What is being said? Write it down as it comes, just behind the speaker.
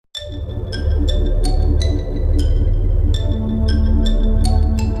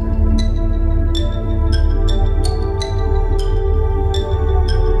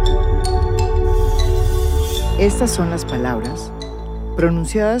Estas son las palabras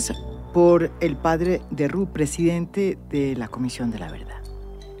pronunciadas por el padre de Ru, presidente de la Comisión de la Verdad.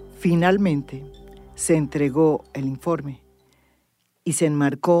 Finalmente se entregó el informe y se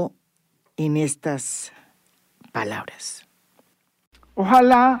enmarcó en estas palabras.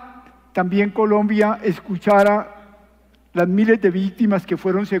 Ojalá también Colombia escuchara las miles de víctimas que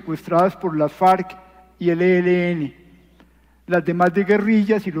fueron secuestradas por las FARC y el ELN, las demás de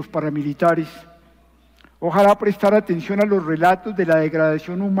guerrillas y los paramilitares. Ojalá prestara atención a los relatos de la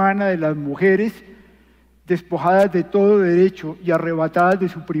degradación humana de las mujeres despojadas de todo derecho y arrebatadas de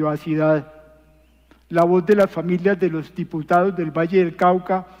su privacidad. La voz de las familias de los diputados del Valle del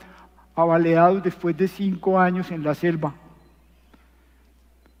Cauca, abaleados después de 5 años en la selva.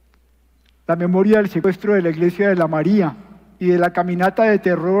 La memoria del secuestro de la iglesia de la María y de la caminata de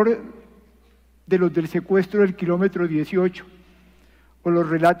terror de los del secuestro del kilómetro 18, o los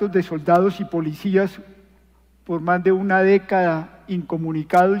relatos de soldados y policías por más de una década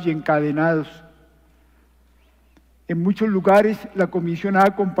incomunicados y encadenados. En muchos lugares la comisión ha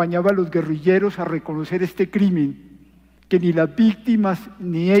acompañado a los guerrilleros a reconocer este crimen, que ni las víctimas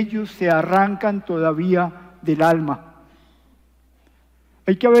ni ellos se arrancan todavía del alma.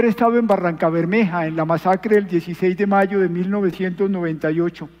 Hay que haber estado en Barrancabermeja, en la masacre del 16 de mayo de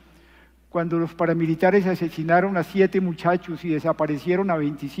 1998, cuando los paramilitares asesinaron a 7 muchachos y desaparecieron a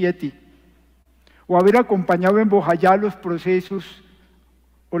 27. O haber acompañado en Bojayá los procesos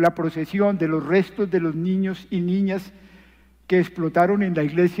o la procesión de los restos de los niños y niñas que explotaron en la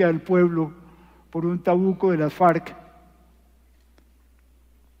iglesia del pueblo por un tabuco de las FARC.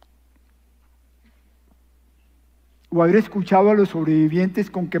 O haber escuchado a los sobrevivientes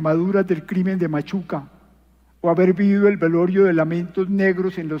con quemaduras del crimen de Machuca, o haber vivido el velorio de lamentos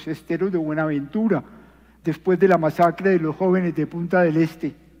negros en los esteros de Buenaventura, después de la masacre de los jóvenes de Punta del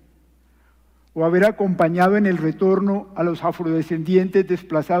Este, o haber acompañado en el retorno a los afrodescendientes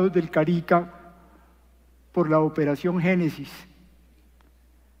desplazados del Carica por la Operación Génesis.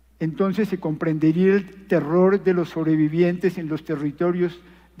 Entonces se comprendería el terror de los sobrevivientes en los territorios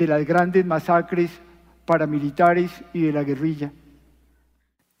de las grandes masacres paramilitares y de la guerrilla.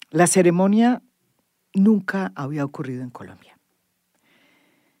 La ceremonia nunca había ocurrido en Colombia.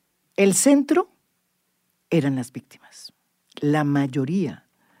 El centro eran las víctimas. La mayoría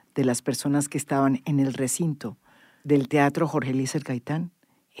de las personas que estaban en el recinto del Teatro Jorge Eliezer Gaitán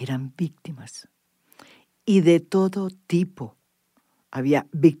eran víctimas. Y de todo tipo. Había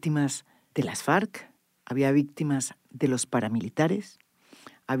víctimas de las FARC, había víctimas de los paramilitares,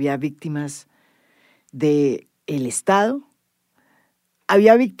 había víctimas del Estado,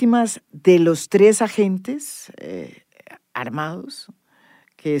 había víctimas de los 3 agentes armados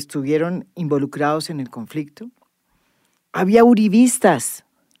que estuvieron involucrados en el conflicto. Había uribistas,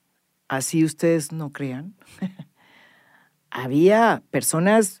 así ustedes no crean. Había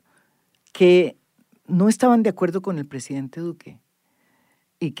personas que no estaban de acuerdo con el presidente Duque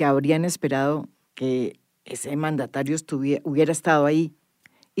y que habrían esperado que ese mandatario hubiera estado ahí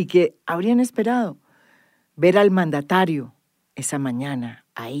y que habrían esperado ver al mandatario esa mañana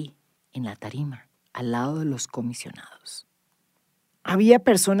ahí en la tarima, al lado de los comisionados. Había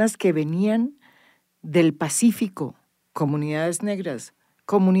personas que venían del Pacífico, comunidades negras,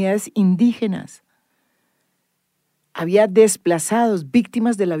 comunidades indígenas. Había desplazados,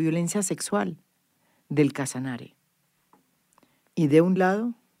 víctimas de la violencia sexual del Casanare. Y de un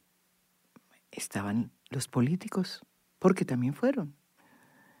lado estaban los políticos, porque también fueron.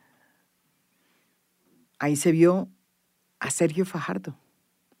 Ahí se vio a Sergio Fajardo,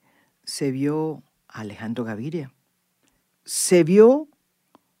 se vio a Alejandro Gaviria, se vio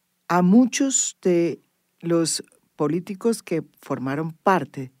a muchos de los políticos que formaron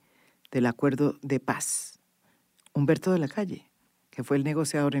parte del acuerdo de paz. Humberto de la Calle, que fue el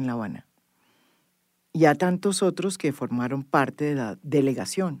negociador en La Habana, y a tantos otros que formaron parte de la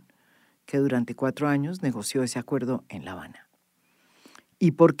delegación que durante 4 años negoció ese acuerdo en La Habana.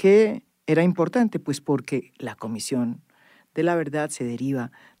 ¿Y por qué era importante? Pues porque la Comisión de la Verdad se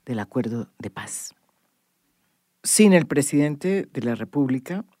deriva del acuerdo de paz. Sin el presidente de la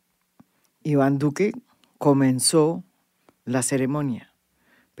República, Iván Duque, comenzó la ceremonia,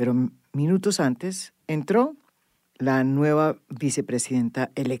 pero minutos antes entró la nueva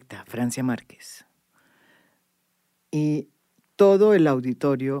vicepresidenta electa, Francia Márquez, y todo el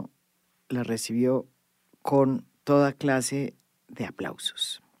auditorio la recibió con toda clase de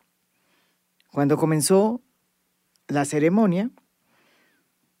aplausos. Cuando comenzó la ceremonia,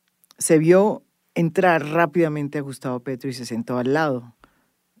 se vio entrar rápidamente a Gustavo Petro y se sentó al lado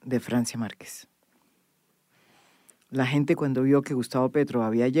de Francia Márquez. La gente, cuando vio que Gustavo Petro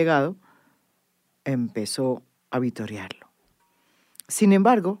había llegado, empezó a vitorearlo. Sin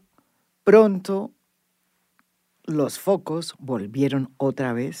embargo, pronto los focos volvieron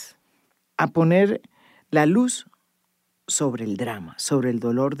otra vez a poner la luz sobre el drama, sobre el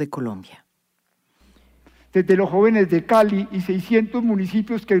dolor de Colombia. Desde los jóvenes de Cali y 600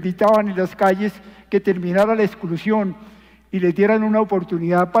 municipios que gritaban en las calles que terminara la exclusión y les dieran una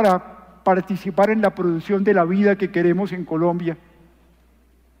oportunidad para participar en la producción de la vida que queremos en Colombia.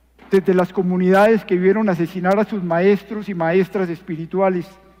 Desde las comunidades que vieron asesinar a sus maestros y maestras espirituales.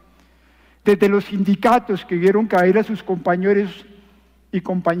 Desde los sindicatos que vieron caer a sus compañeros y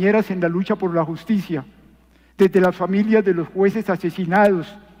compañeras en la lucha por la justicia. Desde las familias de los jueces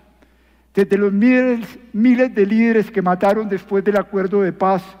asesinados. Desde los miles de líderes que mataron después del acuerdo de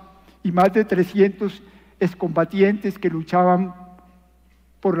paz y más de 300 excombatientes que luchaban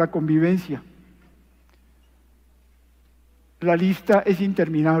por la convivencia. La lista es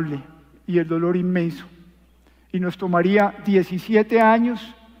interminable y el dolor inmenso. Y nos tomaría 17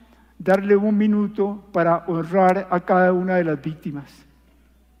 años darle un minuto para honrar a cada una de las víctimas.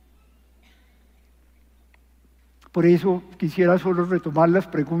 Por eso quisiera solo retomar las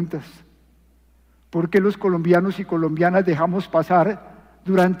preguntas. ¿Por qué los colombianos y colombianas dejamos pasar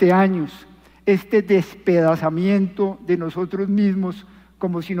durante años este despedazamiento de nosotros mismos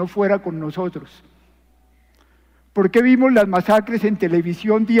como si no fuera con nosotros? ¿Por qué vimos las masacres en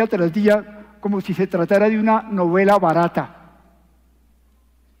televisión día tras día como si se tratara de una novela barata?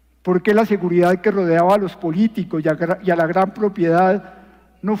 ¿Por qué la seguridad que rodeaba a los políticos y a la gran propiedad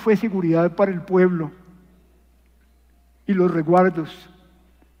no fue seguridad para el pueblo? Y los resguardos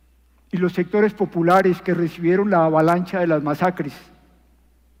y los sectores populares que recibieron la avalancha de las masacres.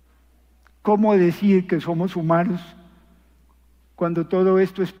 ¿Cómo decir que somos humanos cuando todo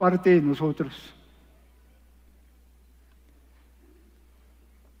esto es parte de nosotros?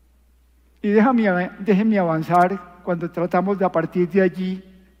 Y déjenme avanzar cuando tratamos de a partir de allí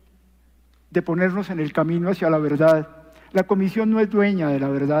de ponernos en el camino hacia la verdad. La comisión no es dueña de la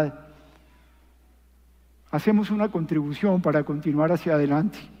verdad. Hacemos una contribución para continuar hacia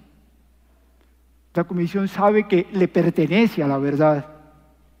adelante. La comisión sabe que le pertenece a la verdad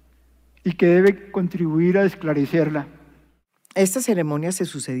y que debe contribuir a esclarecerla. Esta ceremonia se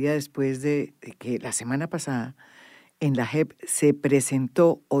sucedía después de que la semana pasada en la JEP se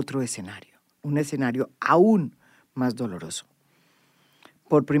presentó otro escenario, un escenario aún más doloroso.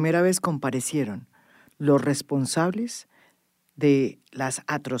 Por primera vez comparecieron los responsables de las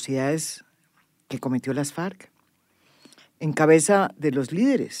atrocidades que cometió las FARC, en cabeza de los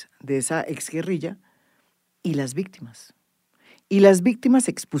líderes de esa exguerrilla y las víctimas. Y las víctimas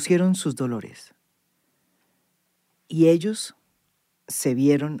expusieron sus dolores. Y ellos se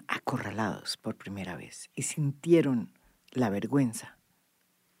vieron acorralados por primera vez y sintieron la vergüenza.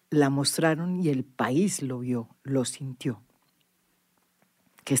 La mostraron y el país lo vio, lo sintió.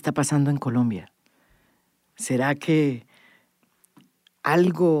 ¿Qué está pasando en Colombia? ¿Será que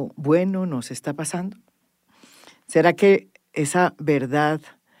algo bueno nos está pasando? ¿Será que esa verdad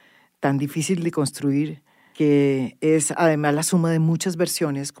tan difícil de construir, que es además la suma de muchas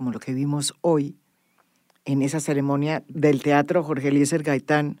versiones, como lo que vimos hoy en esa ceremonia del Teatro Jorge Eliezer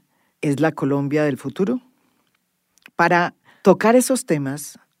Gaitán, es la Colombia del futuro? Para tocar esos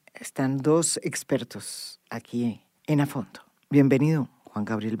temas están dos expertos aquí en A Fondo. Bienvenido, Juan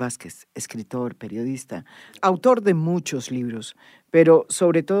Gabriel Vázquez, escritor, periodista, autor de muchos libros, pero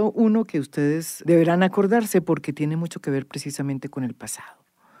sobre todo uno que ustedes deberán acordarse porque tiene mucho que ver precisamente con el pasado,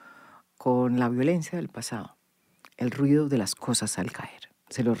 con la violencia del pasado, el ruido de las cosas al caer.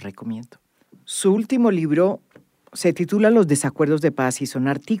 Se los recomiendo. Su último libro se titula Los desacuerdos de paz y son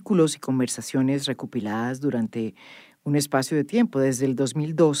artículos y conversaciones recopiladas durante un espacio de tiempo, desde el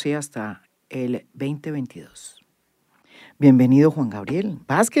 2012 hasta el 2022. Bienvenido, Juan Gabriel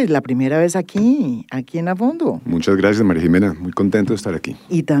Vázquez, la primera vez aquí en A Fondo. Muchas gracias, María Jimena. Muy contento de estar aquí.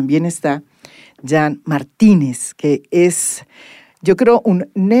 Y también está Jan Martínez, que es, yo creo, un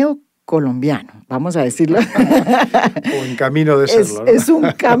neocolombiano, vamos a decirlo. O en camino de serlo, ¿no? Es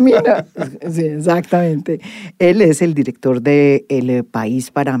un camino, sí, exactamente. Él es el director de El País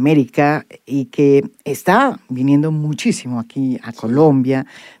para América y que está viniendo muchísimo aquí a Colombia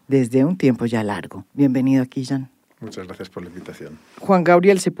desde un tiempo ya largo. Bienvenido aquí, Jan. Muchas gracias por la invitación. Juan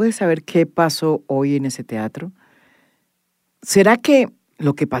Gabriel, ¿se puede saber qué pasó hoy en ese teatro? ¿Será que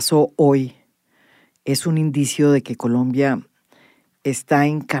lo que pasó hoy es un indicio de que Colombia está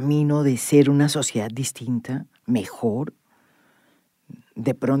en camino de ser una sociedad distinta, mejor,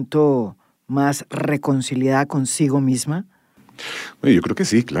 de pronto más reconciliada consigo misma? Bueno, yo creo que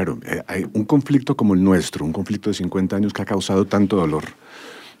sí, claro. Hay un conflicto como el nuestro, un conflicto de 50 años que ha causado tanto dolor,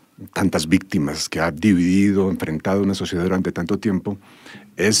 tantas víctimas, que ha dividido, enfrentado una sociedad durante tanto tiempo,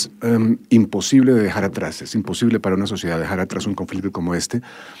 es imposible de dejar atrás, es imposible para una sociedad dejar atrás un conflicto como este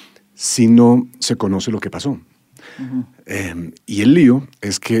si no se conoce lo que pasó. Y el lío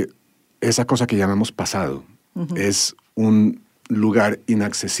es que esa cosa que llamamos pasado es un lugar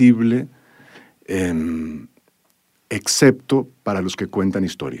inaccesible, excepto para los que cuentan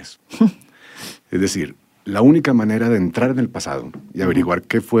historias. Es decir, la única manera de entrar en el pasado y averiguar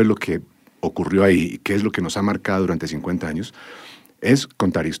qué fue lo que ocurrió ahí y qué es lo que nos ha marcado durante 50 años es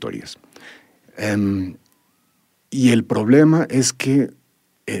contar historias. Y el problema es que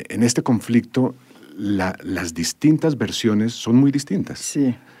en este conflicto las distintas versiones son muy distintas.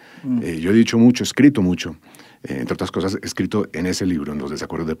 Sí. Yo he dicho mucho, he escrito mucho, entre otras cosas, he escrito en ese libro, en Los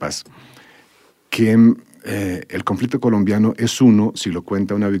Desacuerdos de Paz, que el conflicto colombiano es uno si lo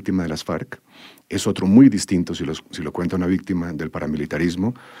cuenta una víctima de las FARC, es otro muy distinto si lo cuenta una víctima del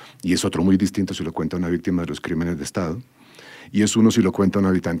paramilitarismo, y es otro muy distinto si lo cuenta una víctima de los crímenes de Estado, y es uno si lo cuenta un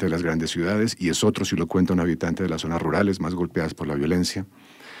habitante de las grandes ciudades, y es otro si lo cuenta un habitante de las zonas rurales más golpeadas por la violencia.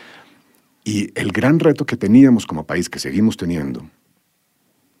 Y el gran reto que teníamos como país, que seguimos teniendo,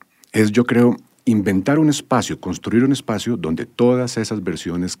 es, yo creo, inventar un espacio, construir un espacio donde todas esas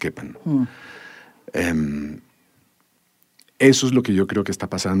versiones quepan. Eso es lo que yo creo que está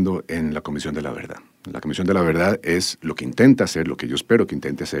pasando en la Comisión de la Verdad. La Comisión de la Verdad es lo que intenta hacer, lo que yo espero que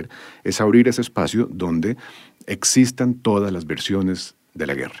intente hacer, es abrir ese espacio donde existan todas las versiones de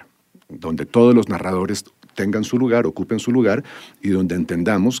la guerra, donde todos los narradores tengan su lugar, ocupen su lugar, y donde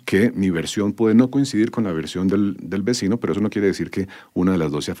entendamos que mi versión puede no coincidir con la versión del vecino, pero eso no quiere decir que una de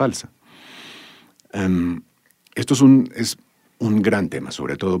las dos sea falsa. Esto es un gran tema,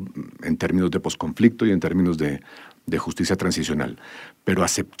 sobre todo en términos de posconflicto y en términos de justicia transicional. Pero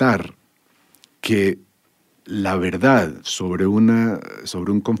aceptar que la verdad sobre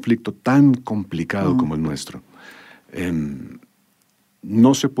un conflicto tan complicado como el nuestro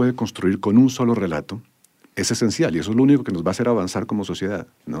no se puede construir con un solo relato es esencial, y eso es lo único que nos va a hacer avanzar como sociedad,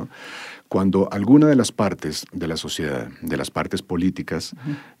 ¿no? Cuando alguna de las partes de la sociedad, de las partes políticas,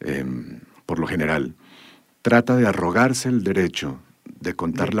 por lo general, trata de arrogarse el derecho de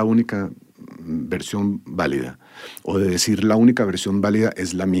contar la única versión válida, o de decir la única versión válida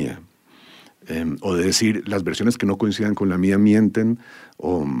es la mía, o de decir las versiones que no coincidan con la mía mienten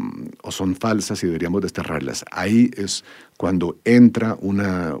o son falsas y deberíamos desterrarlas. Ahí es cuando entra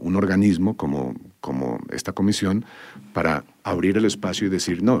un organismo como esta comisión para abrir el espacio y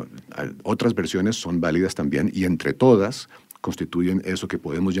decir, no, otras versiones son válidas también, y entre todas constituyen eso que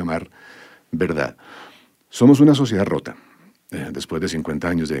podemos llamar verdad. Somos una sociedad rota, después de 50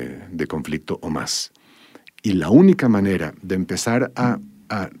 años de conflicto o más. Y la única manera de empezar a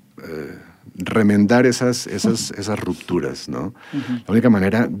remendar esas rupturas, ¿no? La única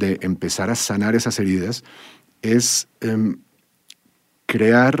manera de empezar a sanar esas heridas es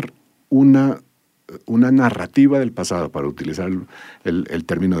crear una narrativa del pasado, para utilizar el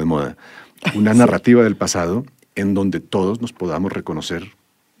término de moda, una narrativa del pasado en donde todos nos podamos reconocer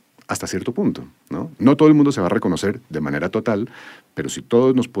hasta cierto punto, ¿no? No todo el mundo se va a reconocer de manera total, pero si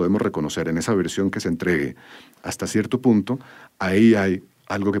todos nos podemos reconocer en esa versión que se entregue hasta cierto punto, ahí hay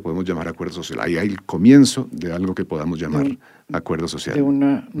algo que podemos llamar acuerdo social. Ahí hay el comienzo de algo que podamos llamar acuerdo social. De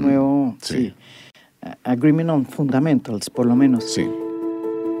un nuevo, sí, agreement on fundamentals, por lo menos. Sí.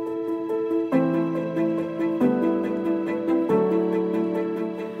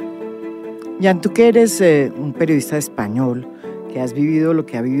 Jan, tú que eres un periodista español, que has vivido lo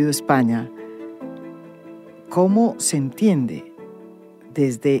que ha vivido España, ¿cómo se entiende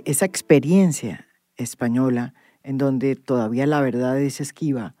desde esa experiencia española en donde todavía la verdad es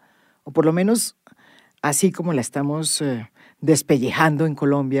esquiva, o por lo menos así como la estamos despellejando en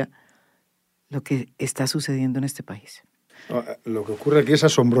Colombia, lo que está sucediendo en este país? Lo que ocurre aquí es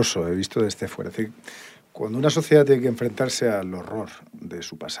asombroso, he visto desde fuera. Es decir, cuando una sociedad tiene que enfrentarse al horror de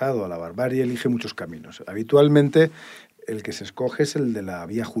su pasado, a la barbarie, elige muchos caminos. Habitualmente el que se escoge es el de la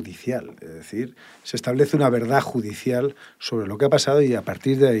vía judicial, es decir, se establece una verdad judicial sobre lo que ha pasado y a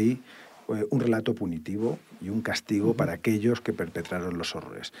partir de ahí un relato punitivo y un castigo para aquellos que perpetraron los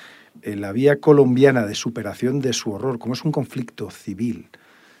horrores. La vía colombiana de superación de su horror, como es un conflicto civil,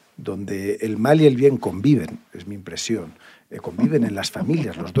 donde el mal y el bien conviven, es mi impresión, conviven en las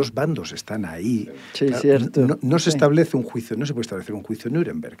familias, los dos bandos están ahí. Sí, claro, cierto. No se establece un juicio, no se puede establecer un juicio en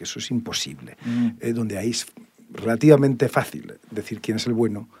Nuremberg, eso es imposible, donde ahí es relativamente fácil decir quién es el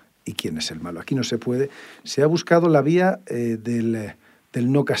bueno y quién es el malo. Aquí no se puede. Se ha buscado la vía del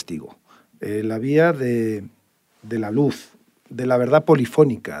no castigo, la vía de la luz, de la verdad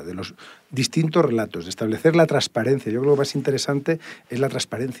polifónica, de los distintos relatos, de establecer la transparencia. Yo creo que lo más interesante es la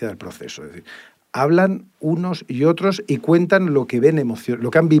transparencia del proceso. Es decir, hablan unos y otros y cuentan lo que ven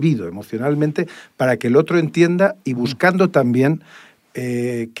lo que han vivido emocionalmente para que el otro entienda y buscando también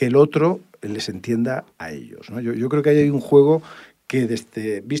que el otro les entienda a ellos, ¿no? Yo creo que ahí hay un juego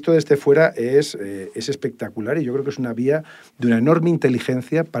que visto desde fuera es espectacular y yo creo que es una vía de una enorme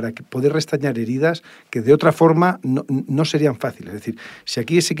inteligencia para poder restañar heridas que de otra forma no serían fáciles. Es decir, si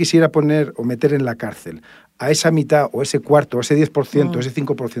aquí se quisiera poner o meter en la cárcel a esa mitad o ese cuarto, o ese 10%, ese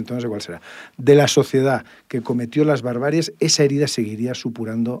 5%, no sé cuál será, de la sociedad que cometió las barbaries, esa herida seguiría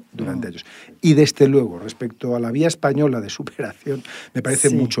supurando durante años. Y desde luego, respecto a la vía española de superación, me parece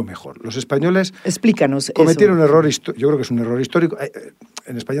mucho mejor. Los españoles cometieron un error histórico, yo creo que es un error histórico.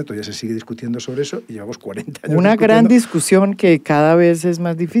 En España todavía se sigue discutiendo sobre eso y llevamos 40 años. Una gran discusión que cada vez es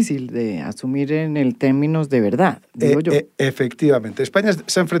más difícil de asumir en el términos de verdad, digo yo. Efectivamente. España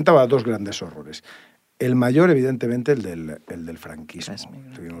se enfrentaba a dos grandes horrores. El mayor, evidentemente, el del franquismo.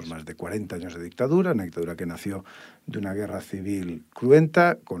 Tuvimos más de 40 años de dictadura, una dictadura que nació de una guerra civil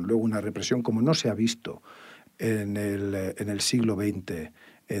cruenta, con luego una represión como no se ha visto en el siglo XX,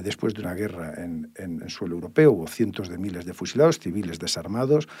 después de una guerra en suelo europeo. Hubo cientos de miles de fusilados, civiles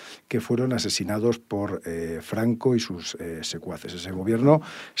desarmados, que fueron asesinados por Franco y sus secuaces. Ese gobierno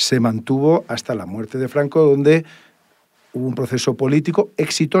se mantuvo hasta la muerte de Franco, donde hubo un proceso político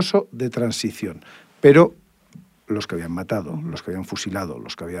exitoso de transición. Pero los que habían matado, los que habían fusilado,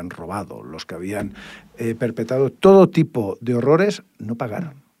 los que habían robado, los que habían perpetrado todo tipo de horrores, no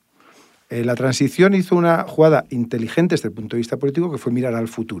pagaron. La transición hizo una jugada inteligente desde el punto de vista político, que fue mirar al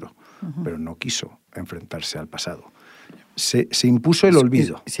futuro, pero no quiso enfrentarse al pasado. Se impuso el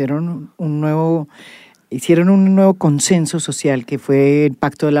olvido. Hicieron un nuevo consenso social, que fue el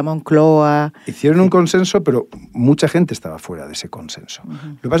Pacto de la Moncloa. Hicieron un consenso, pero mucha gente estaba fuera de ese consenso.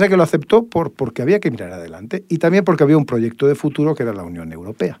 Lo que pasa es que lo aceptó porque había que mirar adelante y también porque había un proyecto de futuro que era la Unión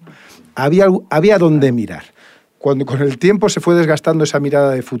Europea. Había dónde mirar. Cuando con el tiempo se fue desgastando esa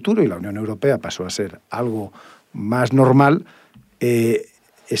mirada de futuro y la Unión Europea pasó a ser algo más normal,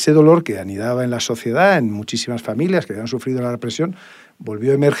 ese dolor que anidaba en la sociedad, en muchísimas familias que habían sufrido la represión,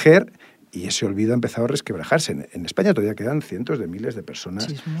 volvió a emerger. Y ese olvido ha empezado a resquebrajarse. En España todavía quedan cientos de miles de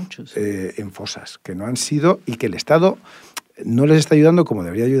personas en fosas que no han sido y que el Estado no les está ayudando como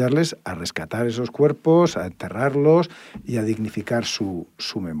debería ayudarles a rescatar esos cuerpos, a enterrarlos y a dignificar su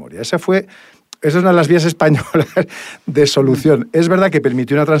memoria. Esa es una de las vías españolas de solución. Es verdad que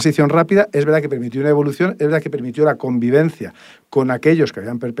permitió una transición rápida, es verdad que permitió una evolución, es verdad que permitió la convivencia con aquellos que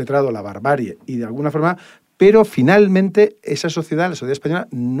habían perpetrado la barbarie y de alguna forma. Pero finalmente esa sociedad, la sociedad española,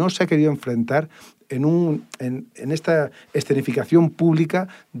 no se ha querido enfrentar en esta escenificación pública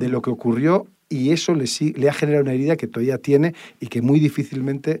de lo que ocurrió y eso le ha generado una herida que todavía tiene y que muy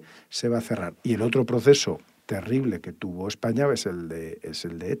difícilmente se va a cerrar. Y el otro proceso terrible que tuvo España es el de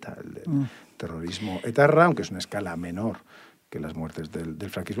ETA, el de terrorismo etarra, aunque es una escala menor que las muertes del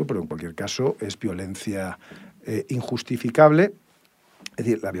franquismo, pero en cualquier caso es violencia injustificable. Es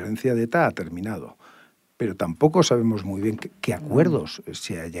decir, la violencia de ETA ha terminado. Pero tampoco sabemos muy bien qué acuerdos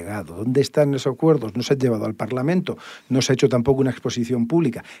se ha llegado, dónde están esos acuerdos, no se han llevado al Parlamento, no se ha hecho tampoco una exposición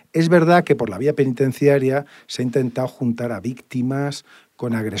pública. Es verdad que por la vía penitenciaria se ha intentado juntar a víctimas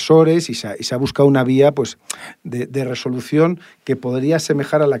con agresores y se ha buscado una vía pues, de resolución que podría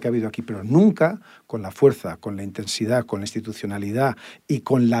asemejar a la que ha habido aquí, pero nunca con la fuerza, con la intensidad, con la institucionalidad y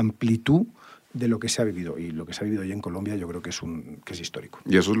con la amplitud de lo que se ha vivido. Y lo que se ha vivido hoy en Colombia yo creo que es histórico.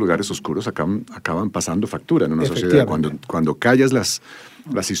 Y esos lugares oscuros acaban pasando factura en una sociedad. Cuando callas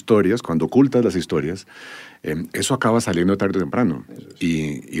las historias, cuando ocultas las historias, eso acaba saliendo tarde o temprano.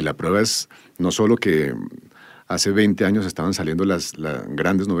 Y la prueba es no solo que hace 20 años estaban saliendo las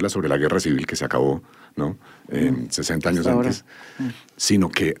grandes novelas sobre la guerra civil que se acabó, ¿no? 60 años antes, sino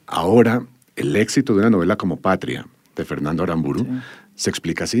que ahora el éxito de una novela como Patria, de Fernando Aramburu, se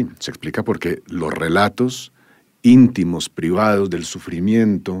explica así. Se explica porque los relatos íntimos, privados, del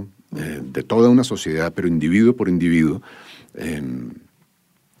sufrimiento de toda una sociedad, pero individuo por individuo,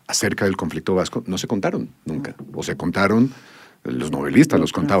 acerca del conflicto vasco, no se contaron nunca. O se contaron, los novelistas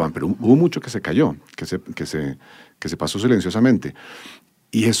los contaban, pero hubo mucho que se cayó, que se pasó silenciosamente.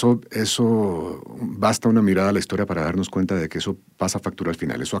 Y eso basta una mirada a la historia para darnos cuenta de que eso pasa factura al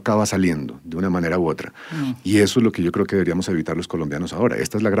final. Eso acaba saliendo de una manera u otra. Y eso es lo que yo creo que deberíamos evitar los colombianos ahora.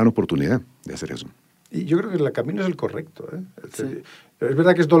 Esta es la gran oportunidad de hacer eso. Y yo creo que el camino es el correcto. Sí. Es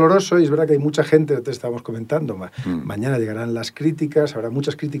verdad que es doloroso y es verdad que hay mucha gente, te estábamos comentando, mañana llegarán las críticas, habrá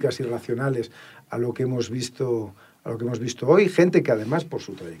muchas críticas irracionales a lo que hemos visto hoy. Gente que además por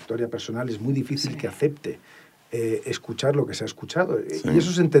su trayectoria personal es muy difícil que acepte escuchar lo que se ha escuchado. Sí. Y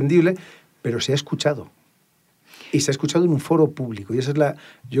eso es entendible, pero se ha escuchado. Y se ha escuchado en un foro público. Y esa es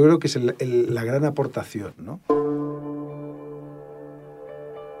yo creo que es la gran aportación, ¿no?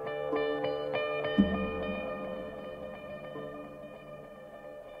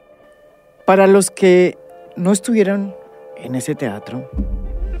 Para los que no estuvieron en ese teatro,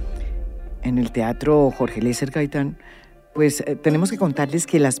 en el teatro Jorge Lécer Gaitán, pues tenemos que contarles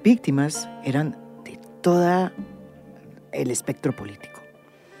que las víctimas eran de todo el espectro político.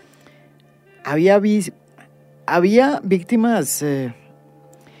 Había víctimas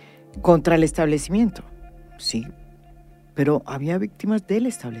contra el establecimiento, sí, pero había víctimas del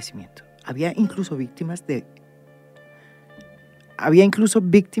establecimiento. Había incluso víctimas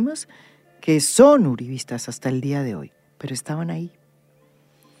que son uribistas hasta el día de hoy, pero estaban ahí,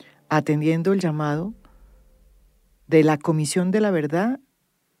 atendiendo el llamado de la Comisión de la Verdad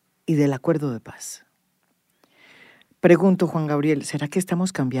y del Acuerdo de Paz. Pregunto, Juan Gabriel, ¿será que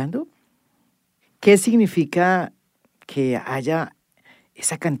estamos cambiando? ¿Qué significa que haya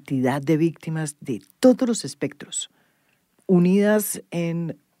esa cantidad de víctimas de todos los espectros, unidas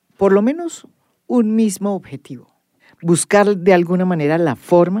en por lo menos un mismo objetivo? Buscar de alguna manera la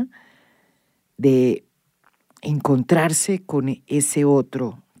forma de encontrarse con ese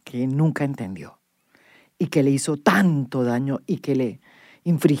otro que nunca entendió y que le hizo tanto daño y que le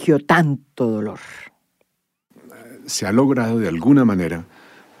infligió tanto dolor. Se ha logrado de alguna manera,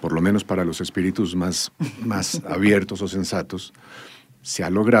 por lo menos para los espíritus más abiertos o sensatos, se ha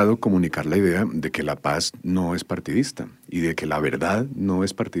logrado comunicar la idea de que la paz no es partidista y de que la verdad no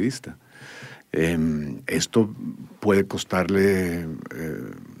es partidista. Esto puede costarle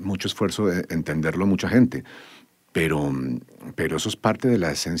mucho esfuerzo de entenderlo a mucha gente, pero eso es parte de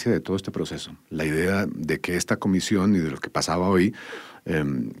la esencia de todo este proceso. La idea de que esta comisión y de lo que pasaba hoy,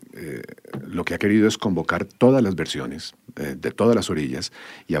 lo que ha querido es convocar todas las versiones, de todas las orillas,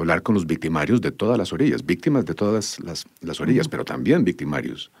 y hablar con los victimarios de todas las orillas, víctimas de todas las orillas, pero también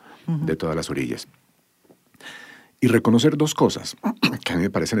victimarios de todas las orillas. Y reconocer dos cosas que a mí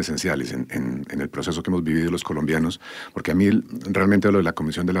me parecen esenciales en el proceso que hemos vivido los colombianos, porque a mí realmente lo de la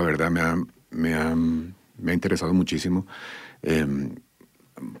Comisión de la Verdad me ha interesado muchísimo,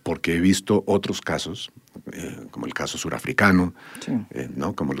 porque he visto otros casos, como el caso surafricano, sí,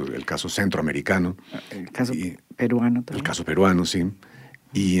 ¿no? Como el caso centroamericano. El caso peruano también. El caso peruano, sí.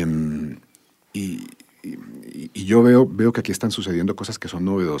 Y yo veo que aquí están sucediendo cosas que son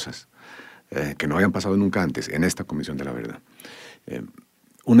novedosas, que no habían pasado nunca antes en esta Comisión de la Verdad.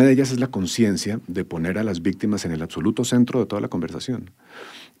 Una de ellas es la conciencia de poner a las víctimas en el absoluto centro de toda la conversación.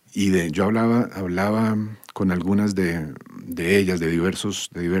 Y yo hablaba con algunas de ellas, de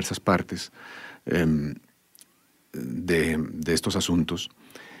diversas partes de estos asuntos,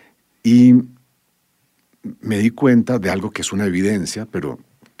 y me di cuenta de algo que es una evidencia, pero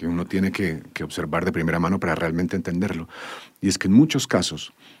que uno tiene que observar de primera mano para realmente entenderlo. Y es que en muchos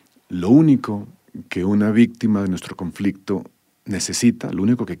casos, lo único que una víctima de nuestro conflicto necesita, lo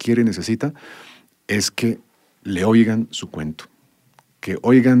único que quiere y necesita, es que le oigan su cuento, que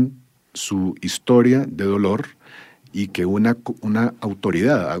oigan su historia de dolor, y que una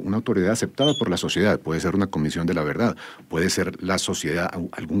autoridad aceptada por la sociedad, puede ser una comisión de la verdad, puede ser la sociedad,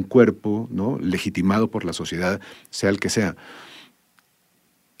 algún cuerpo, ¿no?, legitimado por la sociedad, sea el que sea,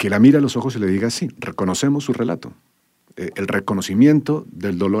 que la mire a los ojos y le diga, sí, reconocemos su relato. El reconocimiento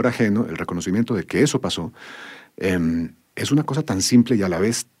del dolor ajeno, el reconocimiento de que eso pasó, es una cosa tan simple y a la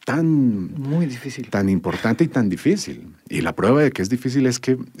vez muy difícil, tan importante y tan difícil. Y la prueba de que es difícil es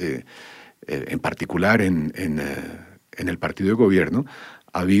que, en particular en el partido de gobierno,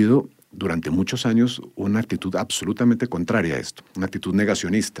 ha habido durante muchos años una actitud absolutamente contraria a esto, una actitud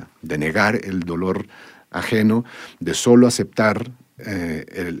negacionista, de negar el dolor ajeno, de solo aceptar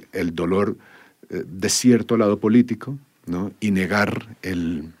el dolor de cierto lado político, ¿no?, y negar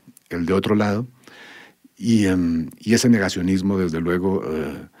el de otro lado. Y ese negacionismo, desde luego,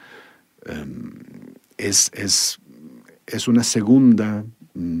 es una segunda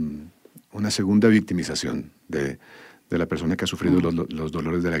victimización de la persona que ha sufrido los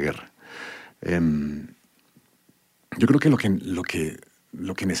dolores de la guerra. Yo creo que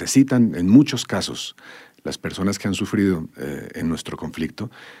lo que necesitan en muchos casos las personas que han sufrido en nuestro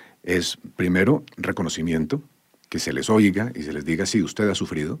conflicto es, primero, reconocimiento, que se les oiga y se les diga, sí, usted ha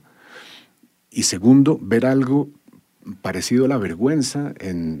sufrido. Y segundo, ver algo parecido a la vergüenza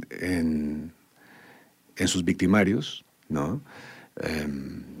en sus victimarios, ¿no?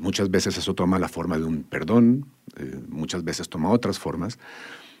 Muchas veces eso toma la forma de un perdón, muchas veces toma otras formas,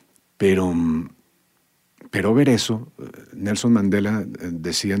 pero ver eso, Nelson Mandela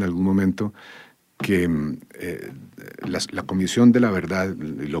decía en algún momento, que la Comisión de la Verdad,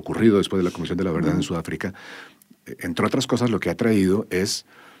 lo ocurrido después de la Comisión de la Verdad en Sudáfrica, entre otras cosas, lo que ha traído es,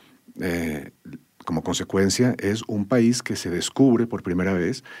 como consecuencia, es un país que se descubre por primera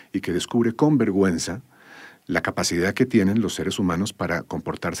vez y que descubre con vergüenza la capacidad que tienen los seres humanos para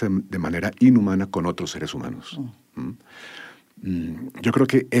comportarse de manera inhumana con otros seres humanos. Yo creo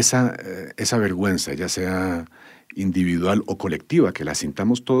que esa vergüenza, ya sea individual o colectiva, que la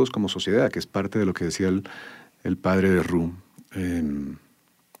sintamos todos como sociedad, que es parte de lo que decía el padre de Roux en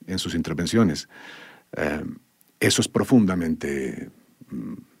sus intervenciones, eso es profundamente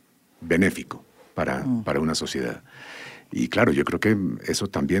benéfico para una sociedad. Y claro, yo creo que eso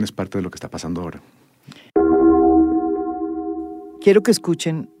también es parte de lo que está pasando ahora. Quiero que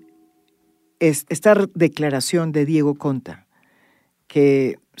escuchen esta declaración de Diego Conta,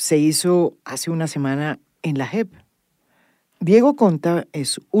 que se hizo hace una semana en la JEP. Diego Conta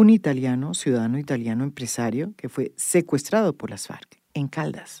es un italiano, ciudadano italiano, empresario, que fue secuestrado por las FARC en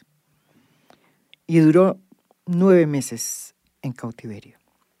Caldas y duró 9 meses en cautiverio.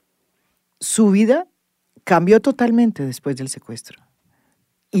 Su vida cambió totalmente después del secuestro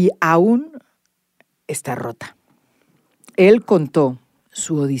y aún está rota. Él contó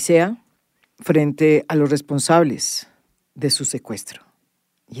su odisea frente a los responsables de su secuestro.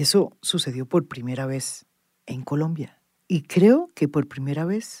 Y eso sucedió por primera vez en Colombia. Y creo que por primera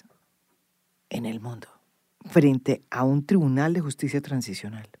vez en el mundo, frente a un tribunal de justicia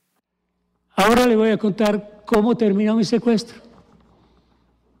transicional. Ahora le voy a contar cómo terminó mi secuestro.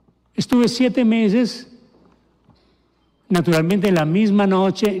 Estuve 7 meses, naturalmente la misma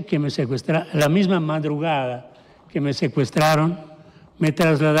noche que me secuestraron, la misma madrugada que me secuestraron, me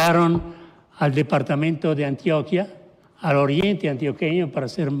trasladaron al departamento de Antioquia, al oriente antioqueño para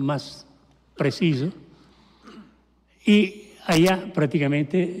ser más preciso, y allá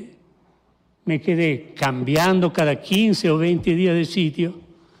prácticamente me quedé cambiando cada 15 o 20 días de sitio,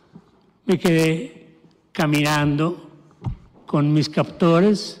 me quedé caminando con mis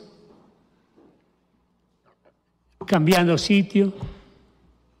captores, cambiando sitio,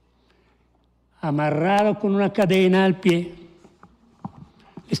 amarrado con una cadena al pie.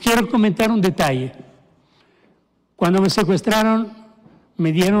 Les quiero comentar un detalle. Cuando me secuestraron,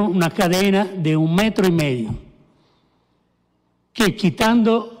 me dieron una cadena de 1,5 metros, que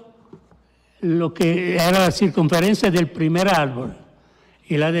quitando lo que era la circunferencia del primer árbol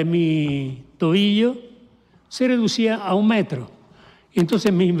y la de mi tobillo, se reducía a 1 metro. Y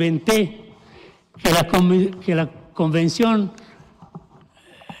entonces me inventé que la Convención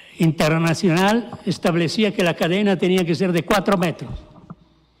Internacional establecía que la cadena tenía que ser de 4 metros.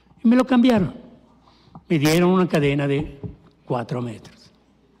 Y me lo cambiaron. Me dieron una cadena de 4 metros.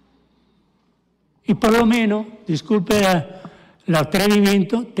 Y por lo menos, disculpe el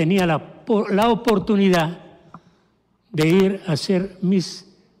atrevimiento, tenía la oportunidad de ir a hacer mis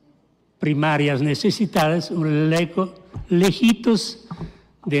primarias necesitadas lejitos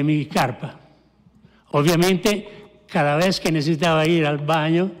de mi carpa. Obviamente, cada vez que necesitaba ir al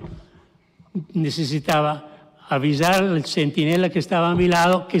baño, necesitaba avisar al centinela que estaba a mi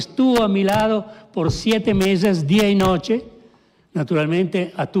lado, que estuvo a mi lado por 7 meses, día y noche,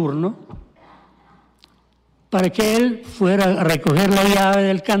 naturalmente a turno, para que él fuera a recoger la llave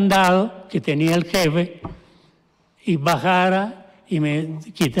del candado que tenía el jefe y bajara y me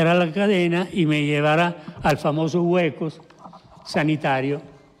quitara la cadena y me llevara al famoso huecos sanitario,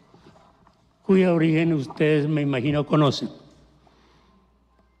 cuyo origen ustedes, me imagino, conocen.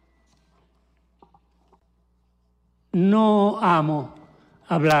 No amo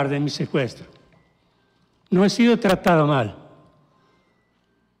hablar de mi secuestro. No he sido tratado mal.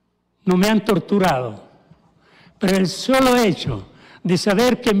 No me han torturado. Pero el solo hecho de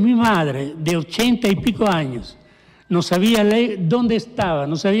saber que mi madre, de 80 y pico años, no sabía dónde estaba,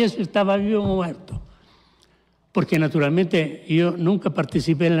 no sabía si estaba vivo o muerto, porque naturalmente yo nunca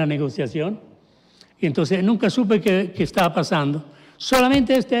participé en la negociación y entonces nunca supe qué estaba pasando.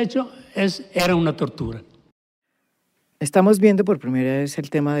 Solamente este hecho era una tortura. Estamos viendo por primera vez el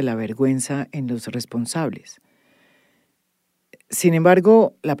tema de la vergüenza en los responsables. Sin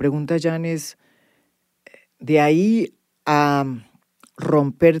embargo, la pregunta, Jan, es, de ahí a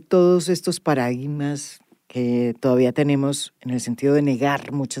romper todos estos paradigmas que todavía tenemos en el sentido de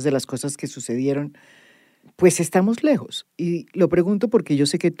negar muchas de las cosas que sucedieron, pues estamos lejos. Y lo pregunto porque yo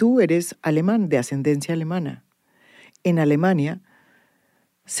sé que tú eres alemán, de ascendencia alemana. En Alemania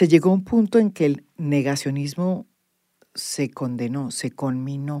se llegó a un punto en que el negacionismo se condenó, se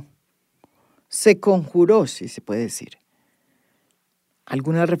conminó, se conjuró, si se puede decir.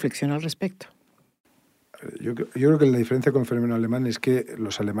 ¿Alguna reflexión al respecto? Yo creo que la diferencia con el fenómeno alemán es que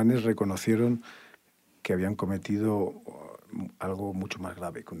los alemanes reconocieron que habían cometido algo mucho más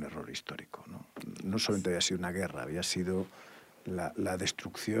grave que un error histórico, ¿no? No solamente había sido una guerra, había sido la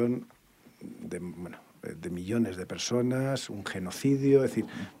destrucción de millones de personas, un genocidio, es decir,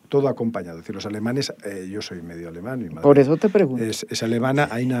 todo acompañado. Es decir, los alemanes, yo soy medio alemán, mi madre por eso te pregunto. es alemana,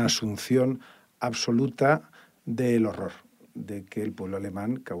 hay una asunción absoluta del horror, de que el pueblo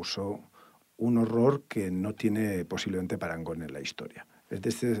alemán causó un horror que no tiene posiblemente parangón en la historia. Es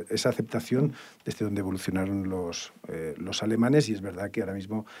desde esa aceptación desde donde evolucionaron los alemanes, y es verdad que ahora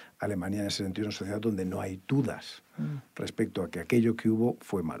mismo Alemania en ese sentido es una sociedad donde no hay dudas respecto a que aquello que hubo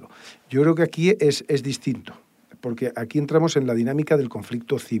fue malo. Yo creo que aquí es distinto, porque aquí entramos en la dinámica del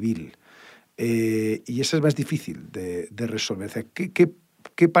conflicto civil, y esa es más difícil de resolver. O sea,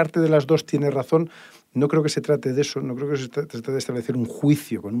 ¿qué parte de las dos tiene razón? No creo que se trate de eso, no creo que se trate de establecer un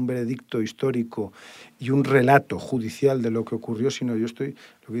juicio con un veredicto histórico y un relato judicial de lo que ocurrió, sino lo que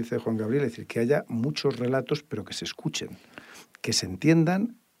dice Juan Gabriel, es decir, que haya muchos relatos, pero que se escuchen, que se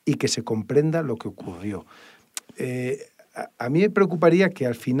entiendan y que se comprenda lo que ocurrió. A mí me preocuparía que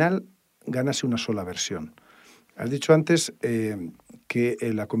al final ganase una sola versión. Has dicho antes que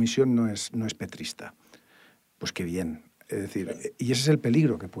la comisión no es petrista. Pues qué bien. Es decir, y ese es el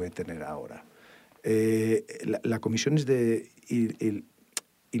peligro que puede tener ahora. La comisión es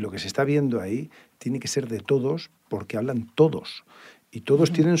y lo que se está viendo ahí tiene que ser de todos, porque hablan todos. Y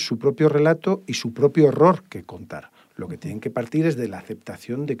todos tienen su propio relato y su propio error que contar. Lo que tienen que partir es de la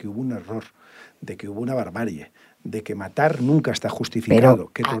aceptación de que hubo un error, de que hubo una barbarie, de que matar nunca está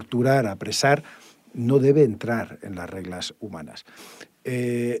justificado, que torturar, apresar, no debe entrar en las reglas humanas.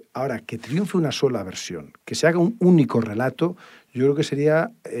 Ahora, que triunfe una sola versión, que se haga un único relato, yo creo que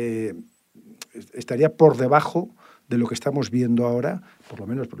estaría por debajo de lo que estamos viendo ahora, por lo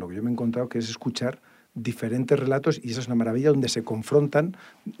menos por lo que yo me he encontrado, que es escuchar diferentes relatos, y esa es una maravilla, donde se confrontan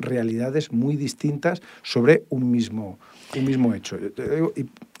realidades muy distintas sobre un mismo hecho.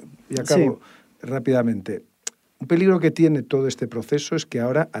 Y acabo rápidamente. Un peligro que tiene todo este proceso es que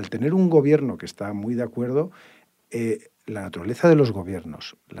ahora, al tener un gobierno que está muy de acuerdo, la naturaleza de los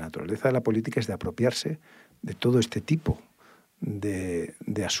gobiernos, la naturaleza de la política es de apropiarse de todo este tipo de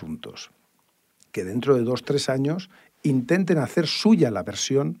asuntos. Que dentro de 2 o 3 años intenten hacer suya la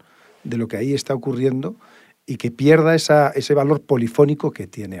versión de lo que ahí está ocurriendo y que pierda ese valor polifónico que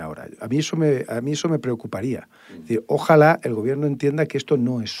tiene ahora. A mí eso me preocuparía. Es decir, ojalá el gobierno entienda que esto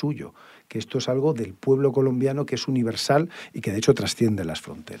no es suyo, que esto es algo del pueblo colombiano, que es universal y que de hecho trasciende las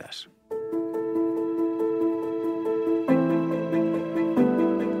fronteras.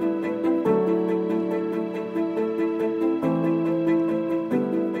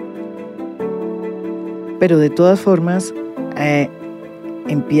 Pero de todas formas,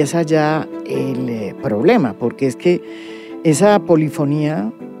 empieza ya el problema, porque es que esa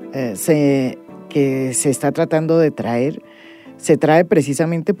polifonía que se está tratando de traer, se trae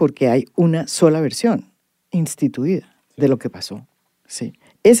precisamente porque hay una sola versión instituida de lo que pasó. Sí.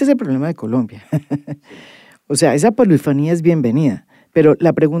 Ese es el problema de Colombia. O sea, esa polifonía es bienvenida, pero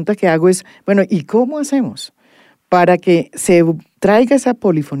la pregunta que hago es, bueno, ¿y cómo hacemos para que se traiga esa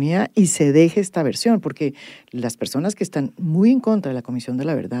polifonía y se deje esta versión? Porque las personas que están muy en contra de la Comisión de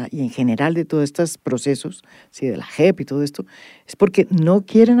la Verdad y en general de todos estos procesos, ¿sí?, de la JEP y todo esto, es porque no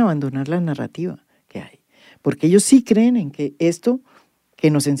quieren abandonar la narrativa que hay. Porque ellos sí creen en que esto que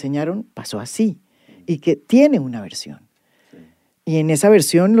nos enseñaron pasó así y que tiene una versión. Y en esa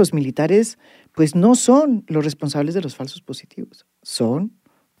versión los militares pues no son los responsables de los falsos positivos, son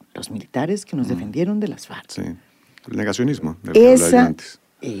los militares que nos defendieron de las FARC. Sí. El negacionismo del que hablaba yo antes.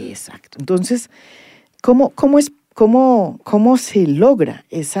 Exacto. Entonces, ¿cómo se logra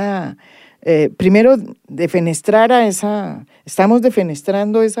esa, primero, estamos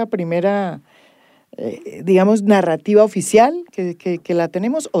defenestrando esa primera, digamos, narrativa oficial que la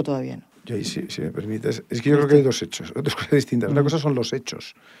tenemos, o todavía no? Yo, si me permites, es que yo creo que hay dos cosas distintas. Una cosa son los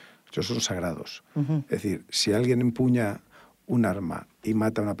hechos son sagrados. Es decir, si alguien empuña un arma y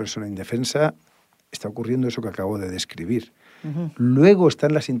mata a una persona indefensa, está ocurriendo eso que acabo de describir. Luego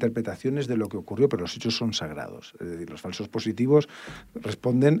están las interpretaciones de lo que ocurrió, pero los hechos son sagrados. Es decir, los falsos positivos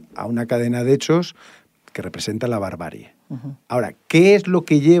responden a una cadena de hechos que representa la barbarie. Ahora, ¿qué es lo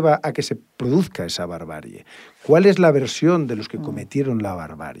que lleva a que se produzca esa barbarie? ¿Cuál es la versión de los que cometieron la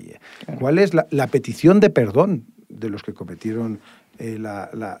barbarie? ¿Cuál es la petición de perdón de los que cometieron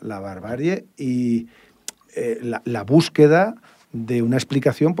la barbarie? Y la búsqueda de una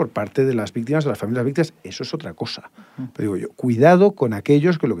explicación por parte de las víctimas, de las familias víctimas, eso es otra cosa. Pero digo yo, cuidado con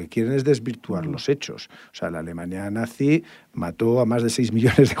aquellos que lo que quieren es desvirtuar los hechos. O sea, la Alemania nazi mató a más de 6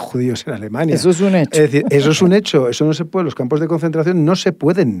 millones de judíos en Alemania. Eso es un hecho. Es decir, eso es un hecho. Eso no se puede, los campos de concentración no se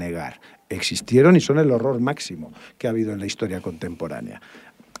pueden negar. existieron y son el horror máximo que ha habido en la historia contemporánea.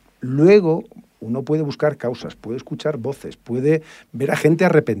 Luego, uno puede buscar causas, puede escuchar voces, puede ver a gente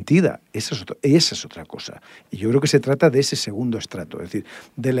arrepentida. Esa es otra cosa. Y yo creo que se trata de ese segundo estrato, es decir,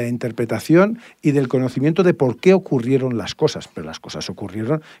 de la interpretación y del conocimiento de por qué ocurrieron las cosas. Pero las cosas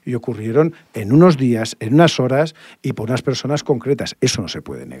ocurrieron en unos días, en unas horas y por unas personas concretas. Eso no se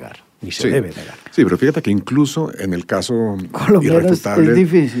puede negar, ni se debe negar. Sí, pero fíjate que incluso en el caso irrefutable... Es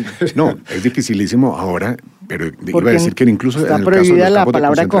difícil. No, es dificilísimo ahora, pero iba a Porque decir que incluso en está el caso de prohibida los la campos de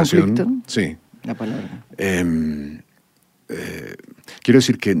palabra concentración... conflicto. Sí. La palabra. Quiero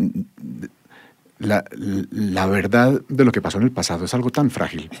decir que la verdad de lo que pasó en el pasado es algo tan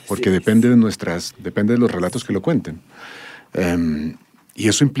frágil, porque depende de los relatos que lo cuenten. Y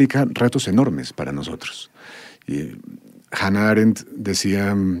eso implica retos enormes para nosotros. Y Hannah Arendt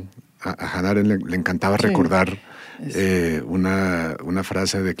decía, a Hannah Arendt le encantaba recordar una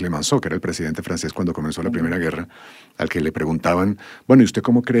frase de Clemenceau, que era el presidente francés cuando comenzó la Primera Guerra, al que le preguntaban, bueno, ¿y usted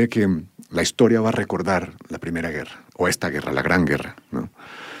cómo cree que la historia va a recordar la Primera Guerra? O esta guerra, la Gran Guerra, ¿no?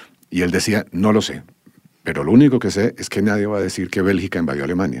 Y él decía, no lo sé, pero lo único que sé es que nadie va a decir que Bélgica invadió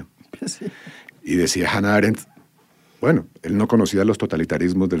Alemania. Sí. Y decía Hannah Arendt, bueno, él no conocía los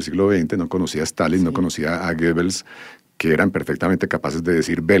totalitarismos del siglo XX, no conocía a Stalin, no conocía a Goebbels, que eran perfectamente capaces de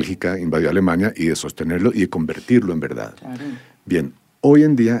decir Bélgica invadió Alemania y de sostenerlo y de convertirlo en verdad. Claro. Bien, hoy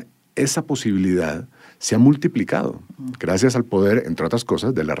en día esa posibilidad se ha multiplicado gracias al poder, entre otras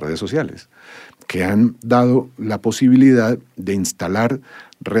cosas, de las redes sociales, que han dado la posibilidad de instalar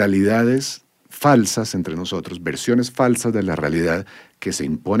realidades falsas entre nosotros, versiones falsas de la realidad que se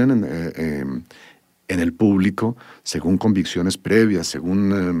imponen en el público según convicciones previas,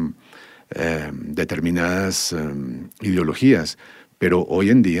 según determinadas ideologías. Pero hoy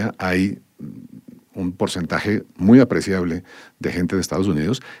en día hay un porcentaje muy apreciable de gente de Estados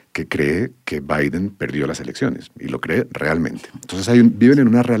Unidos que cree que Biden perdió las elecciones y lo cree realmente. Entonces viven en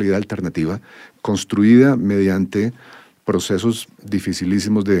una realidad alternativa construida mediante procesos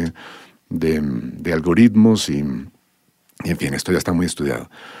dificilísimos de algoritmos y en fin, esto ya está muy estudiado.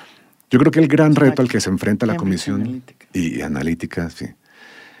 Yo creo que el gran reto al que se enfrenta la comisión y analítica, sí,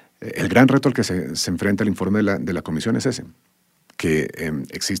 el gran reto al que se enfrenta el informe de la comisión es ese, que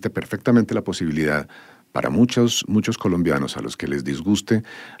existe perfectamente la posibilidad para muchos colombianos a los que les disguste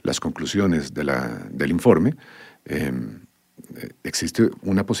las conclusiones del informe, existe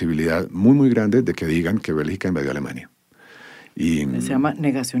una posibilidad muy, muy grande de que digan que Bélgica invadió Alemania. Y se llama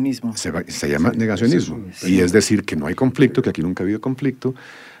negacionismo. Se llama negacionismo. Sí. Y es decir, que no hay conflicto, que aquí nunca ha habido conflicto.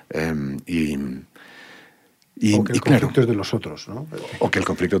 O que el conflicto es de los otros, ¿no? O que el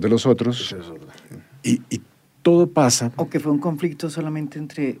conflicto es de los otros. Y todo pasa... O que fue un conflicto solamente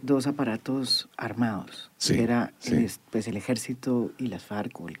entre dos aparatos armados. Sí, que era el ejército y las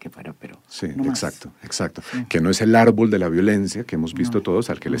FARC o el que fuera, pero sí, no exacto. Sí. Que no es el árbol de la violencia que hemos visto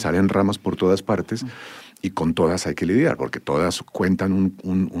todos, al que le salen ramas por todas partes, y con todas hay que lidiar, porque todas cuentan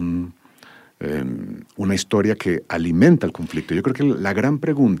una historia que alimenta el conflicto. Yo creo que la gran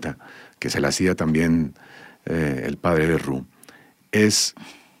pregunta que se le hacía también el padre de Roux es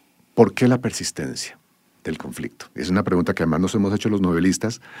 ¿por qué la persistencia del conflicto? Es una pregunta que además nos hemos hecho los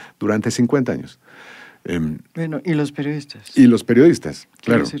novelistas durante 50 años. Bueno, y los periodistas. Y los periodistas,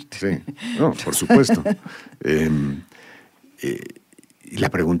 claro. Sí, no, por supuesto. Y la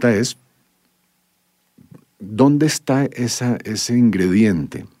pregunta es, ¿dónde está ese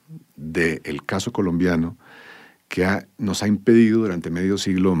ingrediente del caso colombiano que nos ha impedido durante medio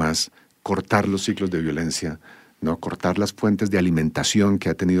siglo o más cortar los ciclos de violencia, ¿no? Cortar las fuentes de alimentación que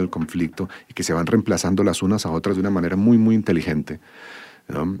ha tenido el conflicto y que se van reemplazando las unas a otras de una manera muy, muy inteligente,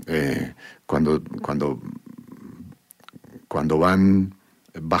 ¿no? Cuando van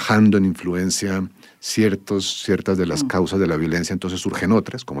bajando en influencia ciertas de las causas de la violencia, entonces surgen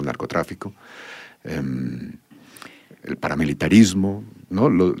otras, como el narcotráfico, el paramilitarismo,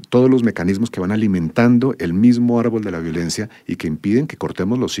 ¿no? Todos los mecanismos que van alimentando el mismo árbol de la violencia y que impiden que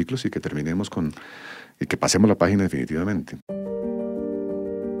cortemos los ciclos y que terminemos y que pasemos la página definitivamente.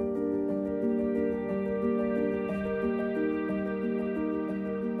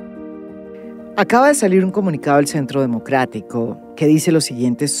 Acaba de salir un comunicado del Centro Democrático que dice lo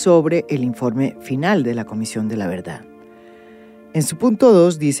siguiente sobre el informe final de la Comisión de la Verdad. En su punto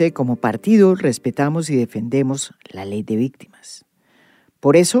 2 dice, como partido respetamos y defendemos la ley de víctimas.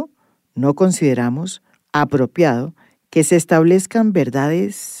 Por eso, no consideramos apropiado que se establezcan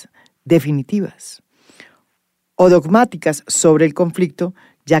verdades definitivas o dogmáticas sobre el conflicto,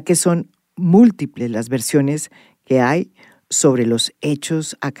 ya que son múltiples las versiones que hay sobre los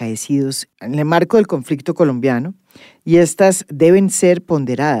hechos acaecidos en el marco del conflicto colombiano, y estas deben ser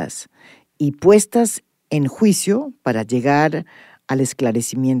ponderadas y puestas en juicio para llegar al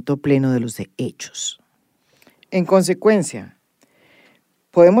esclarecimiento pleno de los hechos. En consecuencia,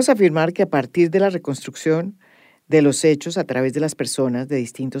 podemos afirmar que a partir de la reconstrucción de los hechos a través de las personas de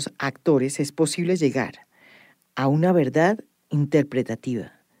distintos actores es posible llegar a una verdad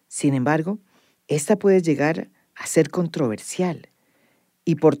interpretativa. Sin embargo, esta puede llegar a ser controversial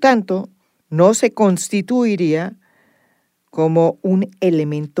y, por tanto, no se constituiría como un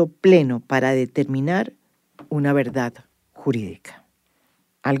elemento pleno para determinar una verdad jurídica.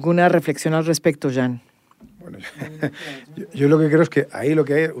 ¿Alguna reflexión al respecto, Jan? Bueno, yo lo que creo es que ahí lo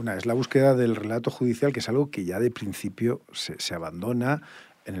que hay es la búsqueda del relato judicial, que es algo que ya de principio se abandona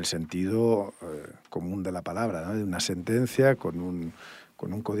en el sentido común de la palabra, ¿no? De una sentencia con un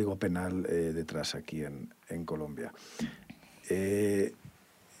código penal detrás aquí en Colombia.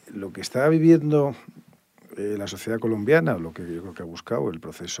 Lo que está viviendo la sociedad colombiana, lo que yo creo que ha buscado el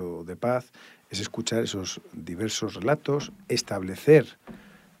proceso de paz, es escuchar esos diversos relatos, establecer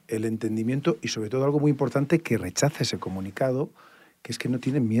el entendimiento y, sobre todo, algo muy importante, que rechaza ese comunicado, que es que no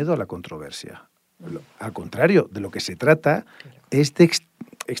tienen miedo a la controversia. Al contrario, de lo que se trata es de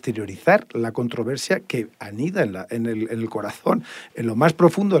exteriorizar la controversia que anida en el corazón, en lo más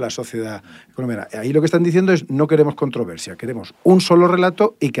profundo de la sociedad colombiana. Ahí lo que están diciendo es: no queremos controversia, queremos un solo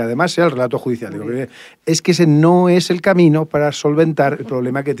relato y que además sea el relato judicial. Digo, es que ese no es el camino para solventar el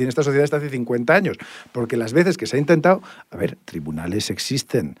problema que tiene esta sociedad desde hace 50 años, porque las veces que se ha intentado, tribunales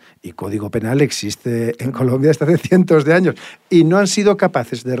existen y código penal existe en Colombia desde hace cientos de años y no han sido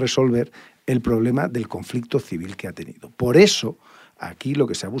capaces de resolver el problema del conflicto civil que ha tenido. Por eso, aquí lo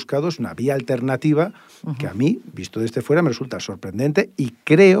que se ha buscado es una vía alternativa que a mí, visto desde fuera, me resulta sorprendente y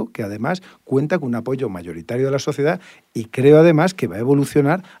creo que además cuenta con un apoyo mayoritario de la sociedad y creo además que va a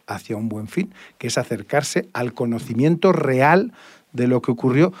evolucionar hacia un buen fin, que es acercarse al conocimiento real de lo que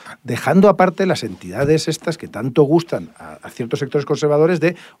ocurrió, dejando aparte las entidades estas que tanto gustan a ciertos sectores conservadores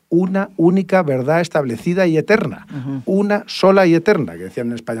de una única verdad establecida y eterna, una sola y eterna, que decían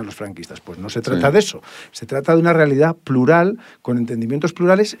en España los franquistas. Pues no se trata de eso, se trata de una realidad plural, con entendimientos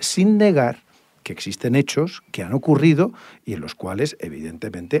plurales, sin negar que existen hechos que han ocurrido y en los cuales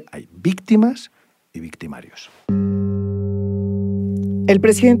evidentemente hay víctimas y victimarios. El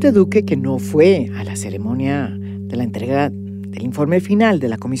presidente Duque, que no fue a la ceremonia de la entrega del informe final de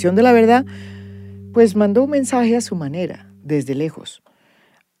la Comisión de la Verdad, pues mandó un mensaje a su manera, desde lejos,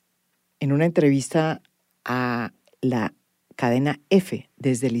 en una entrevista a la cadena F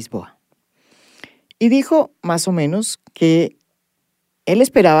desde Lisboa. Y dijo más o menos que él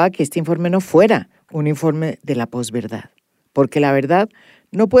esperaba que este informe no fuera un informe de la posverdad, porque la verdad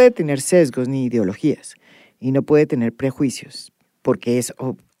no puede tener sesgos ni ideologías y no puede tener prejuicios, porque es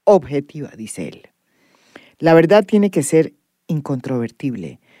objetiva, dice él. La verdad tiene que ser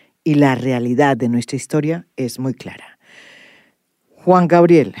incontrovertible y la realidad de nuestra historia es muy clara. Juan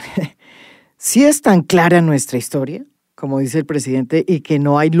Gabriel, ¿sí es tan clara nuestra historia, como dice el presidente, y que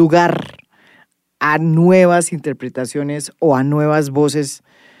no hay lugar a nuevas interpretaciones o a nuevas voces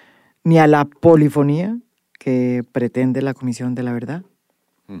ni a la polifonía que pretende la Comisión de la Verdad?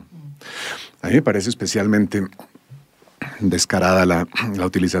 A mí me parece especialmente descarada la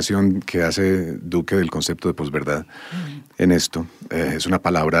utilización que hace Duque del concepto de posverdad en esto. Es una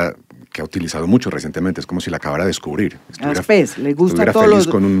palabra que ha utilizado mucho recientemente, es como si la acabara de descubrir. Le gusta todo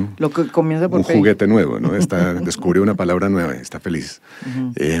lo que comienza por un juguete nuevo, ¿no? Descubrió una palabra nueva, está feliz.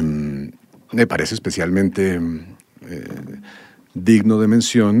 Me parece especialmente digno de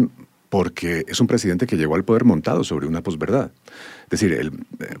mención porque es un presidente que llegó al poder montado sobre una posverdad. Es decir,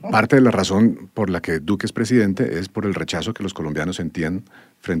 parte de la razón por la que Duque es presidente es por el rechazo que los colombianos sentían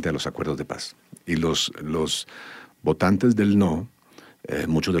frente a los acuerdos de paz. Y los votantes del no,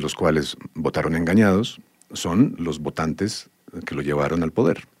 muchos de los cuales votaron engañados, son los votantes que lo llevaron al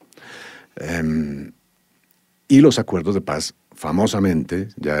poder. Y los acuerdos de paz, famosamente,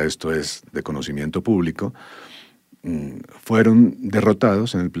 ya esto es de conocimiento público, fueron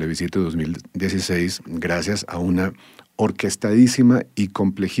derrotados en el plebiscito de 2016 gracias a una orquestadísima y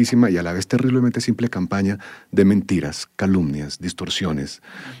complejísima y a la vez terriblemente simple campaña de mentiras, calumnias, distorsiones,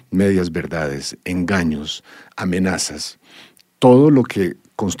 medias verdades, engaños, amenazas, todo lo que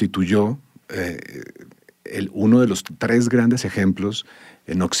constituyó uno de los 3 grandes ejemplos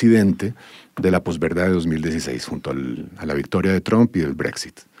en Occidente de la posverdad de 2016, junto a la victoria de Trump y del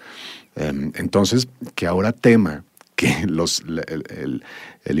Brexit. Entonces, que ahora tema que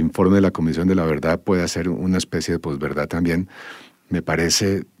el informe de la Comisión de la Verdad pueda ser una especie de posverdad también, me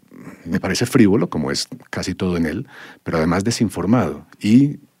parece frívolo, como es casi todo en él, pero además desinformado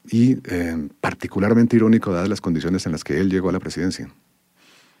y particularmente irónico dadas las condiciones en las que él llegó a la presidencia.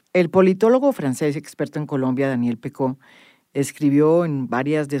 El politólogo francés experto en Colombia, Daniel Pecot, escribió en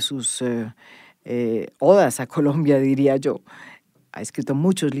varias de sus odas a Colombia, diría yo, ha escrito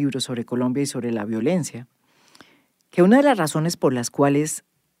muchos libros sobre Colombia y sobre la violencia, que una de las razones por las cuales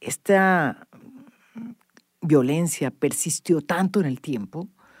esta violencia persistió tanto en el tiempo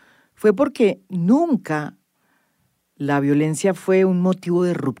fue porque nunca la violencia fue un motivo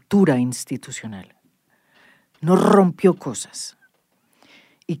de ruptura institucional. No rompió cosas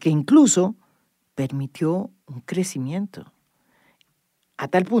y que incluso permitió un crecimiento. A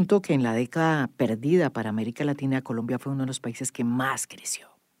tal punto que en la década perdida para América Latina, Colombia fue uno de los países que más creció.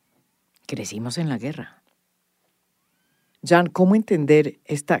 Crecimos en la guerra. Jan, ¿cómo entender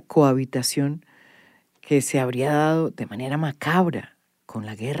esta cohabitación que se habría dado de manera macabra con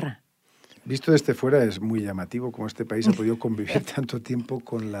la guerra? Visto desde fuera es muy llamativo cómo este país ha podido convivir tanto tiempo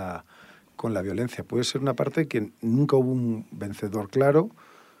con la violencia. Puede ser una parte que nunca hubo un vencedor claro,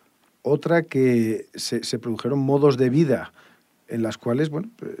 otra que se produjeron modos de vida en las cuales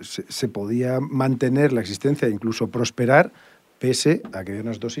se podía mantener la existencia e incluso prosperar, pese a que había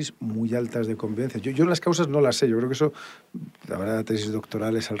unas dosis muy altas de convivencia. Yo las causas no las sé, yo creo que eso, la verdad, tesis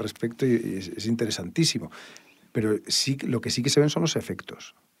doctorales al respecto y es interesantísimo. Pero sí, lo que sí que se ven son los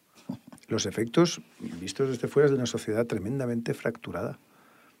efectos. Los efectos, vistos desde fuera, es de una sociedad tremendamente fracturada.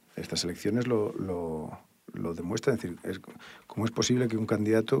 Estas elecciones lo demuestran. Es decir, ¿cómo es posible que un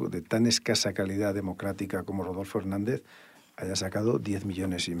candidato de tan escasa calidad democrática como Rodolfo Hernández haya sacado 10,5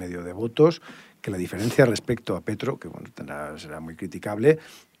 millones de votos, que la diferencia respecto a Petro, que será muy criticable,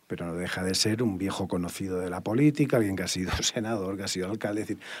 pero no deja de ser un viejo conocido de la política, alguien que ha sido senador, que ha sido alcalde, es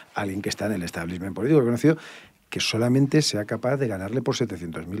decir, alguien que está en el establishment político conocido, que solamente sea capaz de ganarle por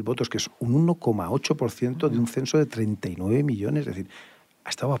 700.000 votos, que es un 1,8% de un censo de 39 millones, es decir, ha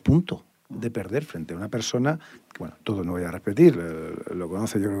estado a punto de perder frente a una persona que, bueno, todo no voy a repetir, lo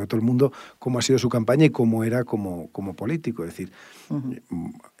conoce yo creo que todo el mundo, cómo ha sido su campaña y cómo era como político, es decir,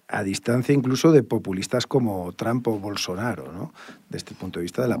 a distancia incluso de populistas como Trump o Bolsonaro, ¿no? Desde el punto de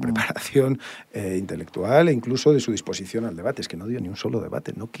vista de la preparación intelectual e incluso de su disposición al debate. Es que no dio ni un solo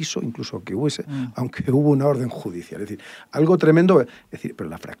debate, no quiso incluso que hubiese, aunque hubo una orden judicial. Es decir, algo tremendo, es decir, pero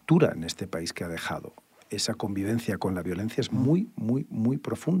la fractura en este país que ha dejado esa convivencia con la violencia es muy, muy, muy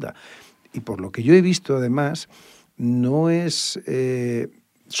profunda. Y por lo que yo he visto, además, no es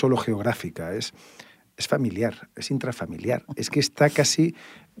solo geográfica, es familiar, es intrafamiliar. Es que está casi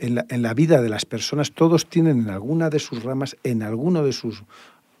en la vida de las personas. Todos tienen en alguna de sus ramas, en alguno de sus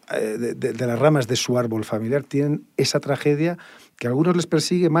de las ramas de su árbol familiar, tienen esa tragedia que a algunos les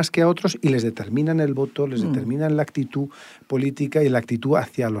persigue más que a otros y les determinan el voto, les determinan la actitud política y la actitud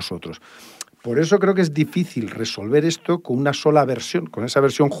hacia los otros. Por eso creo que es difícil resolver esto con una sola versión, con esa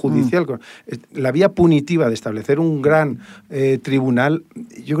versión judicial. La vía punitiva de establecer un gran tribunal,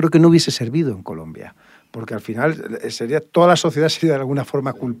 yo creo que no hubiese servido en Colombia, porque al final toda la sociedad sería de alguna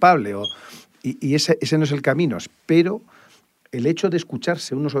forma culpable, y ese no es el camino. Pero el hecho de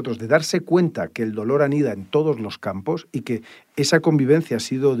escucharse unos a otros, de darse cuenta que el dolor anida en todos los campos y que esa convivencia ha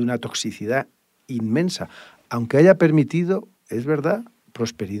sido de una toxicidad inmensa, aunque haya permitido, es verdad,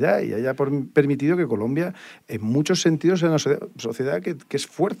 prosperidad y haya permitido que Colombia, en muchos sentidos, sea una sociedad que es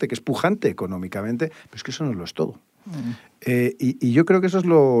fuerte, que es pujante económicamente, pero es que eso no lo es todo. Y yo creo que eso es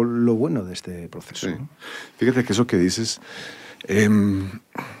lo bueno de este proceso. Sí. Fíjate que eso que dices,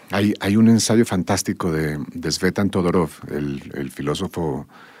 hay un ensayo fantástico de Svetan Todorov, el filósofo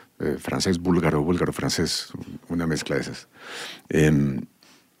francés, búlgaro-francés, una mezcla de esas, en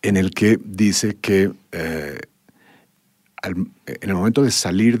el que dice que en el momento de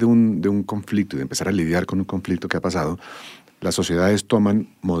salir de un conflicto y de empezar a lidiar con un conflicto que ha pasado, las sociedades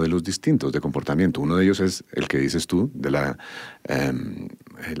toman modelos distintos de comportamiento. Uno de ellos es el que dices tú, de la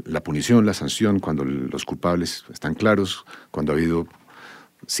punición, la sanción, cuando los culpables están claros, cuando ha habido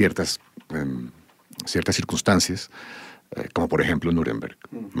ciertas circunstancias, como por ejemplo Nuremberg,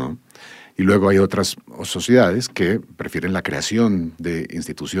 ¿no? Y luego hay otras sociedades que prefieren la creación de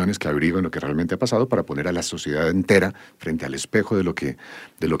instituciones que averiguan lo que realmente ha pasado para poner a la sociedad entera frente al espejo de lo que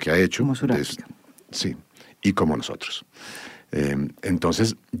ha hecho. Como Sudáfrica. Sí, y como nosotros.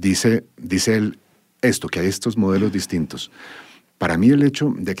 Entonces, dice él esto, que hay estos modelos distintos. Para mí el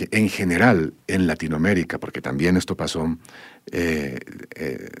hecho de que en general en Latinoamérica, porque también esto pasó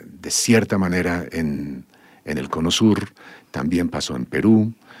de cierta manera en el Cono Sur, también pasó en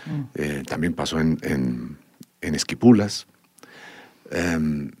Perú, también pasó en Esquipulas.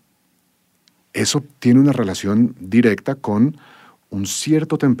 Eso tiene una relación directa con un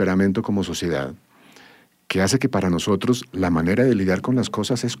cierto temperamento como sociedad que hace que para nosotros la manera de lidiar con las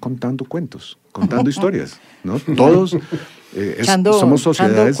cosas es contando cuentos, contando historias, ¿no? somos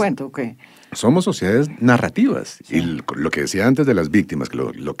sociedades... cuento, ¿qué? Somos sociedades narrativas. Sí. Y lo que decía antes de las víctimas, que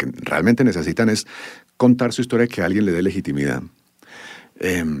lo que realmente necesitan es contar su historia, que alguien le dé legitimidad.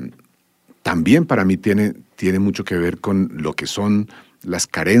 También para mí tiene mucho que ver con lo que son las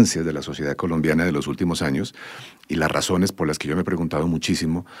carencias de la sociedad colombiana de los últimos años y las razones por las que yo me he preguntado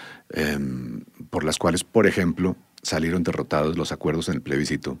muchísimo, por las cuales, por ejemplo, salieron derrotados los acuerdos en el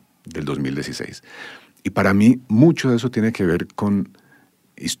plebiscito del 2016. Y para mí mucho de eso tiene que ver con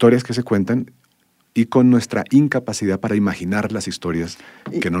historias que se cuentan y con nuestra incapacidad para imaginar las historias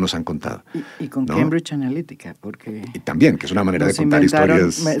que no nos han contado. Y con ¿no? Cambridge Analytica, porque... Y también, que es una manera de contar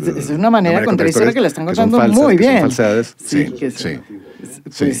historias... Es una manera de contar historias que la están contando muy bien. Que son falsedades.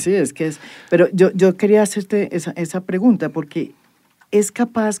 Sí, es que es... Pero yo quería hacerte esa pregunta, porque es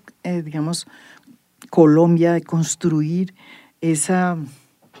capaz, digamos, Colombia de construir esa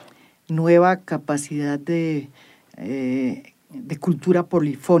nueva capacidad de cultura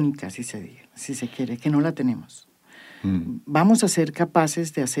polifónica, si se quiere, que no la tenemos. Vamos a ser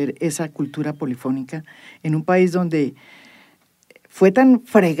capaces de hacer esa cultura polifónica en un país donde fue tan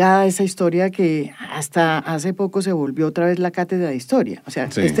fregada esa historia que hasta hace poco se volvió otra vez la cátedra de historia. O sea,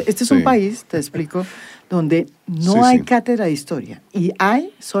 este es un país, te explico, donde no hay cátedra de historia. Y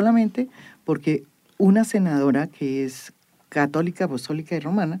hay solamente porque una senadora que es católica, apostólica y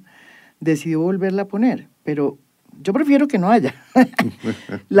romana decidió volverla a poner, pero yo prefiero que no haya.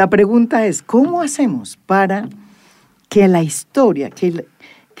 La pregunta es, ¿cómo hacemos para que la historia, que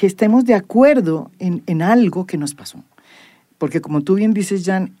estemos de acuerdo en algo que nos pasó? Porque como tú bien dices,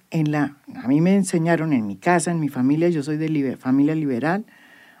 Jan, a mí me enseñaron en mi casa, en mi familia, yo soy de familia liberal,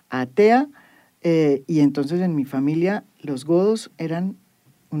 atea, y entonces en mi familia los godos eran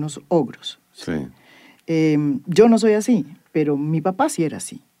unos ogros. Sí. Yo no soy así, pero mi papá sí era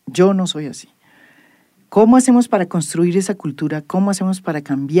así. Yo no soy así. ¿Cómo hacemos para construir esa cultura? ¿Cómo hacemos para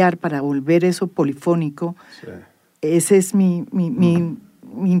cambiar, para volver eso polifónico? Sí. Esa es mi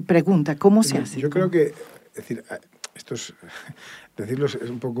pregunta. ¿Cómo se hace? Yo creo que, es decir, esto es, decirlo es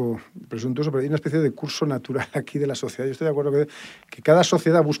un poco presuntuoso, pero hay una especie de curso natural aquí de la sociedad. Yo estoy de acuerdo que cada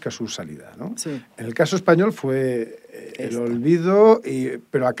sociedad busca su salida, ¿no? Sí. En el caso español fue el olvido,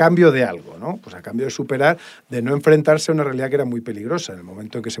 pero a cambio de algo, ¿no? Pues a cambio de superar, de no enfrentarse a una realidad que era muy peligrosa. En el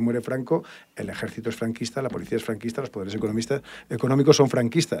momento en que se muere Franco, el ejército es franquista, la policía es franquista, los poderes económicos son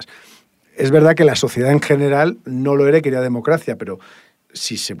franquistas. Es verdad que la sociedad en general no lo era y quería democracia, pero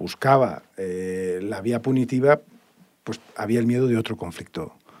si se buscaba la vía punitiva, pues había el miedo de otro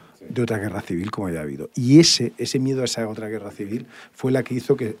conflicto, de otra guerra civil como ya ha habido. Y ese miedo a esa otra guerra civil fue la que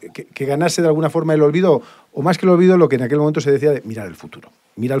hizo que ganase de alguna forma el olvido, o más que el olvido, lo que en aquel momento se decía de mirar el futuro.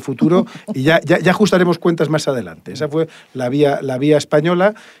 Mira el futuro y ya ajustaremos cuentas más adelante. Esa fue la vía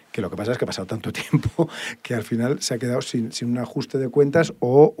española, que lo que pasa es que ha pasado tanto tiempo que al final se ha quedado sin un ajuste de cuentas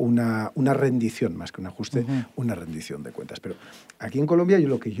o una rendición, más que un ajuste, una rendición de cuentas. Pero aquí en Colombia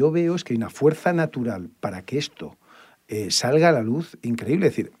lo que yo veo es que hay una fuerza natural para que esto salga a la luz increíble.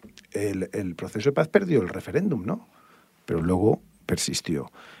 Es decir, el proceso de paz perdió el referéndum, ¿no? Pero luego persistió.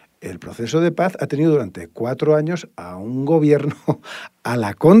 El proceso de paz ha tenido durante 4 años a un gobierno a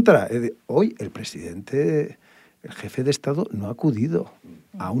la contra. Hoy el presidente, el jefe de Estado, no ha acudido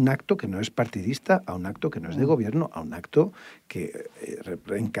a un acto que no es partidista, a un acto que no es de gobierno, a un acto que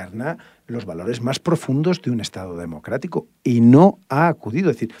reencarna los valores más profundos de un Estado democrático. Y no ha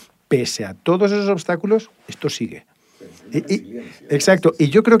acudido. Es decir, pese a todos esos obstáculos, esto sigue. Exacto. Y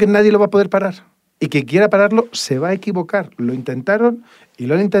yo creo que nadie lo va a poder parar. Y quien quiera pararlo se va a equivocar. Lo intentaron y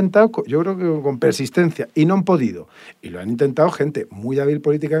lo han intentado, yo creo que con persistencia, y no han podido. Y lo han intentado gente muy hábil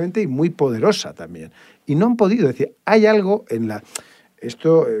políticamente y muy poderosa también. Y no han podido. Es decir, hay algo en la...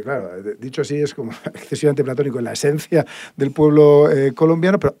 Esto, claro, dicho así es como excesivamente platónico en la esencia del pueblo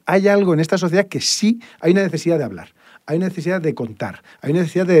colombiano, pero hay algo en esta sociedad que sí hay una necesidad de hablar. Hay necesidad de contar, hay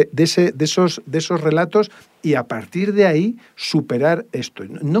necesidad de esos relatos y a partir de ahí superar esto.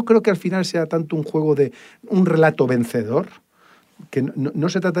 No creo que al final sea tanto un juego de un relato vencedor, que no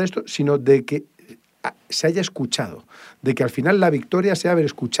se trata de esto, sino de que se haya escuchado, de que al final la victoria sea haber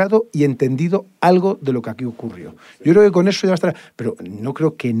escuchado y entendido algo de lo que aquí ocurrió. Yo creo que con eso ya estará, pero no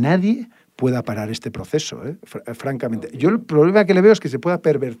creo que nadie pueda parar este proceso, francamente. Yo el problema que le veo es que se pueda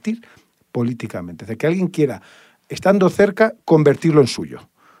pervertir políticamente, es decir, que alguien quiera, estando cerca, convertirlo en suyo,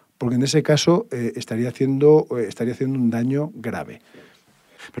 porque en ese caso estaría haciendo un daño grave.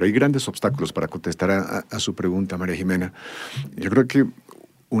 Pero hay grandes obstáculos para contestar a su pregunta, María Jimena. Yo creo que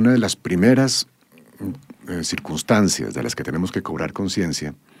una de las primeras circunstancias de las que tenemos que cobrar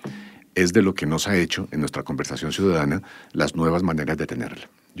conciencia es de lo que nos ha hecho en nuestra conversación ciudadana las nuevas maneras de tenerla.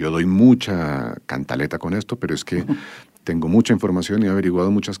 Yo doy mucha cantaleta con esto, pero es que tengo mucha información y he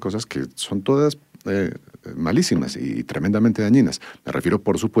averiguado muchas cosas que son todas malísimas y tremendamente dañinas. Me refiero,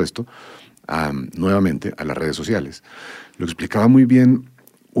 por supuesto, nuevamente a las redes sociales. Lo explicaba muy bien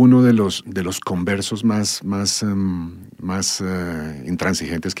uno de los conversos más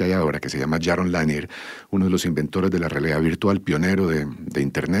intransigentes que hay ahora, que se llama Jaron Lanier, uno de los inventores de la realidad virtual, pionero de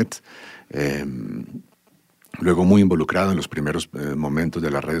Internet, luego muy involucrado en los primeros momentos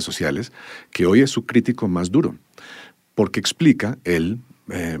de las redes sociales, que hoy es su crítico más duro, porque explica él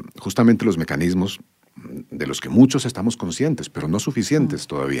justamente los mecanismos de los que muchos estamos conscientes, pero no suficientes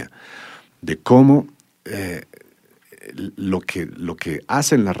todavía, de cómo lo que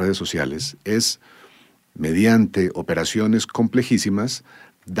hacen las redes sociales es, mediante operaciones complejísimas,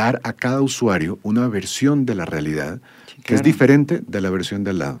 dar a cada usuario una versión de la realidad que es diferente de la versión de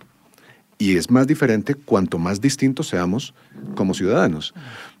al lado. Y es más diferente cuanto más distintos seamos como ciudadanos.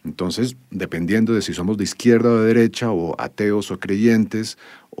 Entonces, dependiendo de si somos de izquierda o de derecha, o ateos o creyentes,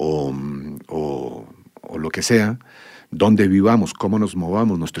 o lo que sea, dónde vivamos, cómo nos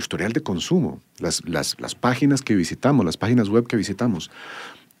movamos, nuestro historial de consumo, las páginas que visitamos, las páginas web que visitamos.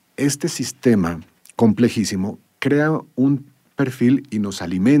 Este sistema complejísimo crea un perfil y nos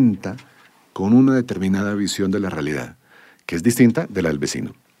alimenta con una determinada visión de la realidad, que es distinta de la del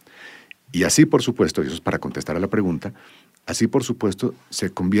vecino. Y así, por supuesto, y eso es para contestar a la pregunta, así, por supuesto, se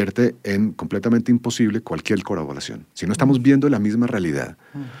convierte en completamente imposible cualquier colaboración. Si no estamos viendo la misma realidad,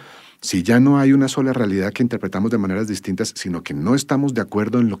 si ya no hay una sola realidad que interpretamos de maneras distintas, sino que no estamos de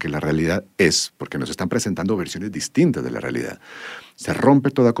acuerdo en lo que la realidad es, porque nos están presentando versiones distintas de la realidad, se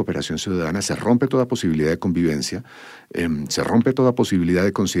rompe toda cooperación ciudadana, se rompe toda posibilidad de convivencia, se rompe toda posibilidad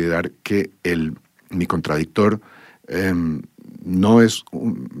de considerar que mi contradictor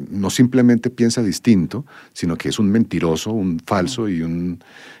no simplemente piensa distinto, sino que es un mentiroso, un falso y un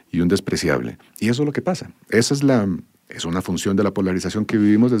despreciable. Y eso es lo que pasa. Esa es una función de la polarización que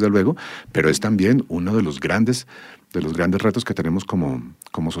vivimos, desde luego, pero es también uno de los grandes retos que tenemos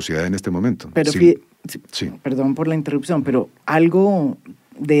como sociedad en este momento. Pero sí. Perdón por la interrupción, pero algo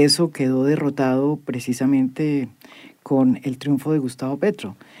de eso quedó derrotado precisamente con el triunfo de Gustavo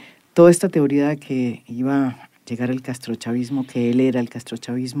Petro. Toda esta teoría de que iba a llegar el castrochavismo, que él era el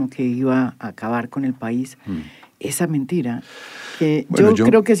castrochavismo, que iba a acabar con el país, esa mentira, que bueno, yo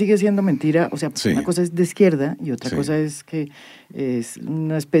creo que sigue siendo mentira. O sea, una cosa es de izquierda y otra cosa es que es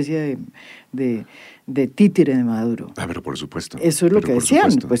una especie de títere de Maduro. Pero por supuesto. Eso es lo que decían,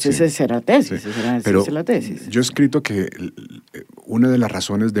 pues esa será la tesis. Esa es la tesis. Yo he escrito que una de las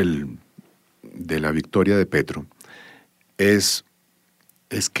razones de la victoria de Petro es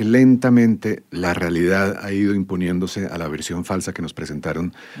que lentamente la realidad ha ido imponiéndose a la versión falsa que nos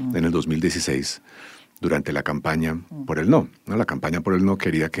presentaron en el 2016 durante la campaña por el no. La campaña por el no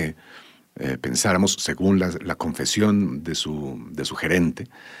quería que pensáramos, según la confesión de su gerente,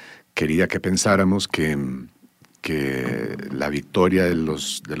 quería que pensáramos que la victoria de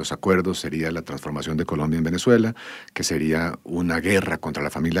los acuerdos sería la transformación de Colombia en Venezuela, que sería una guerra contra la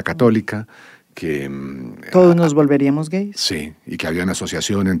familia católica, que todos nos volveríamos gays. Sí, y que había una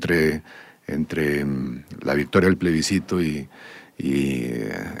asociación entre la victoria del plebiscito y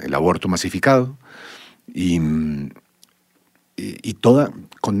el aborto masificado, y toda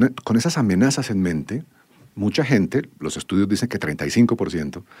con esas amenazas en mente, mucha gente, los estudios dicen que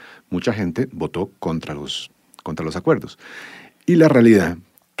 35%, mucha gente votó contra los acuerdos. Y la realidad,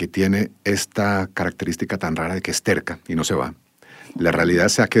 que tiene esta característica tan rara de que es terca y no se va, la realidad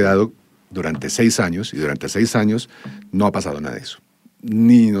se ha quedado durante 6 años, y durante 6 años no ha pasado nada de eso.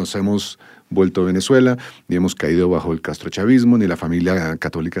 Ni nos hemos vuelto a Venezuela, ni hemos caído bajo el castrochavismo, ni la familia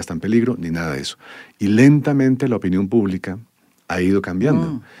católica está en peligro, ni nada de eso. Y lentamente la opinión pública ha ido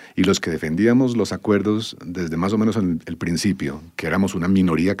cambiando. Y los que defendíamos los acuerdos desde más o menos el principio, que éramos una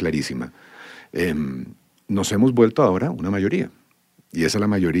minoría clarísima, nos hemos vuelto ahora una mayoría. Y esa la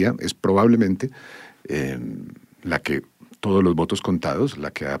mayoría es probablemente la que todos los votos contados, la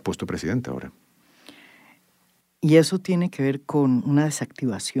que ha puesto presidente ahora. ¿Y eso tiene que ver con una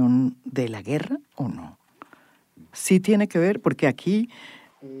desactivación de la guerra o no? Sí tiene que ver, porque aquí...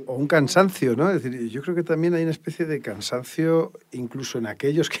 O un cansancio, ¿no? Es decir, yo creo que también hay una especie de cansancio incluso en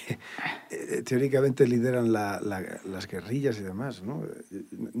aquellos que teóricamente lideran las guerrillas y demás, ¿no?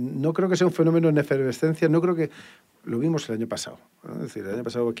 No creo que sea un fenómeno en efervescencia, no creo que... Lo vimos el año pasado, ¿no? Es decir, el año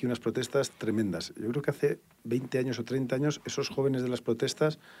pasado aquí unas protestas tremendas. Yo creo que hace 20 años o 30 años esos jóvenes de las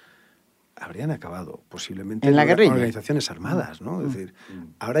protestas habrían acabado posiblemente en la guerrilla, organizaciones armadas, ¿no? Es decir,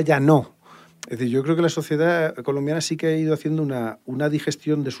 ahora ya no. Es decir, yo creo que la sociedad colombiana sí que ha ido haciendo una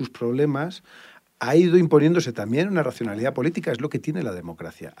digestión de sus problemas, ha ido imponiéndose también una racionalidad política, es lo que tiene la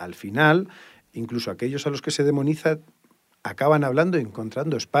democracia. Al final, incluso aquellos a los que se demoniza acaban hablando y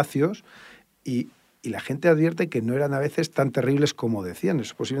encontrando espacios y la gente advierte que no eran a veces tan terribles como decían.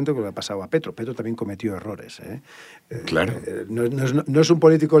 Eso es posiblemente lo que le ha pasado a Petro. Petro también cometió errores. Claro. No es un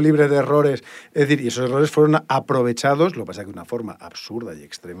político libre de errores. Es decir, y esos errores fueron aprovechados, lo que pasa es que de una forma absurda y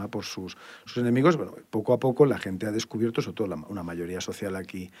extrema por sus enemigos. Bueno, poco a poco la gente ha descubierto, sobre todo una mayoría social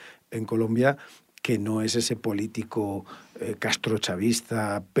aquí en Colombia, que no es ese político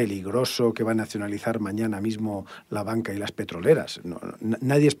castrochavista, peligroso, que va a nacionalizar mañana mismo la banca y las petroleras.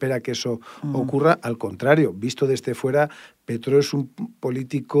 Nadie espera que eso ocurra. Al contrario, visto desde fuera, Petro es un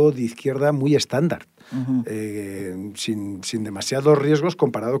político de izquierda muy estándar, sin demasiados riesgos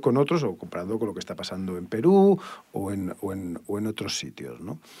comparado con otros o comparado con lo que está pasando en Perú o en otros sitios,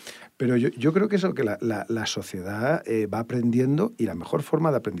 ¿no? Pero yo creo que eso, que la sociedad va aprendiendo, y la mejor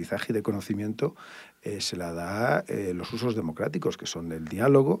forma de aprendizaje y de conocimiento se la da los usos democráticos, que son el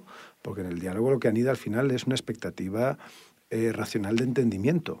diálogo, porque en el diálogo lo que anida al final es una expectativa racional de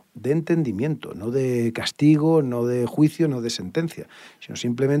entendimiento, no de castigo, no de juicio, no de sentencia, sino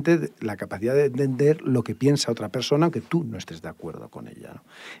simplemente la capacidad de entender lo que piensa otra persona, aunque tú no estés de acuerdo con ella, ¿no?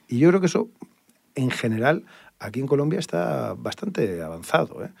 Y yo creo que eso, en general, aquí en Colombia está bastante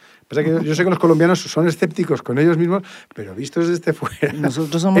avanzado, ¿eh? Pasa que yo sé que los colombianos son escépticos con ellos mismos, pero vistos desde fuera...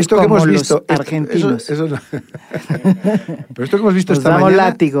 Nosotros somos esto como que hemos los visto, argentinos. Pero esto que hemos visto Nos esta damos mañana...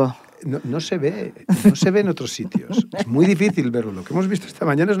 látigo. No se ve en otros sitios. Es muy difícil verlo. Lo que hemos visto esta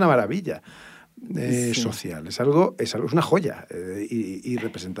mañana es una maravilla social. Es una joya y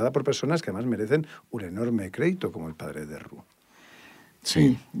representada por personas que además merecen un enorme crédito, como el padre de Ru.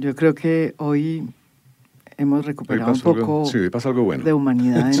 Sí, yo creo que hoy hemos recuperado un poco pasa algo bueno de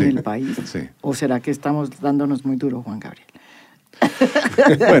humanidad en el país. Sí. ¿O será que estamos dándonos muy duro, Juan Gabriel?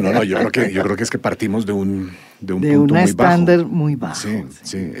 Bueno, no, yo creo que es que partimos de un punto muy bajo. De un estándar muy bajo.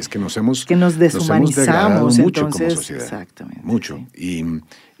 Sí, es que nos hemos deshumanizamos degradado mucho entonces, como sociedad. Exactamente. Mucho. Sí.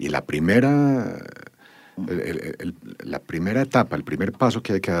 Y la primera etapa, el primer paso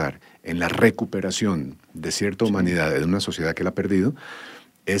que hay que dar en la recuperación de cierta humanidad de una sociedad que la ha perdido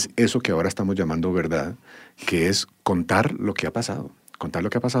es eso que ahora estamos llamando verdad, que es contar lo que ha pasado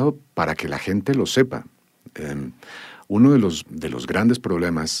para que la gente lo sepa. Uno de los grandes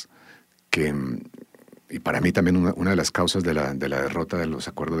problemas y para mí también una de las causas de la derrota de los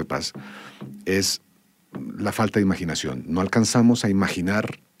acuerdos de paz, es la falta de imaginación. No alcanzamos a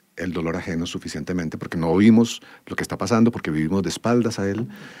imaginar el dolor ajeno suficientemente porque no oímos lo que está pasando, porque vivimos de espaldas a él.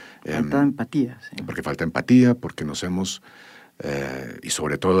 Falta empatía. Sí. Porque falta empatía, porque nos hemos, y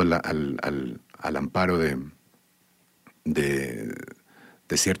sobre todo al amparo de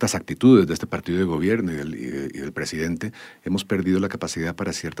ciertas actitudes de este partido de gobierno y del presidente, hemos perdido la capacidad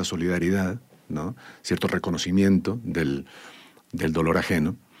para cierta solidaridad, ¿no? Cierto reconocimiento del dolor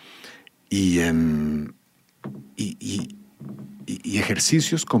ajeno y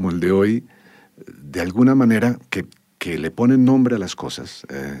ejercicios como el de hoy, de alguna manera que le ponen nombre a las cosas.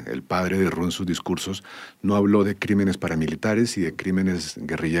 El padre de Ru en sus discursos no habló de crímenes paramilitares y de crímenes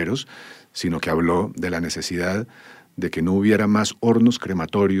guerrilleros, sino que habló de la necesidad de que no hubiera más hornos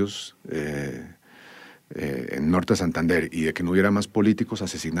crematorios en Norte de Santander y de que no hubiera más políticos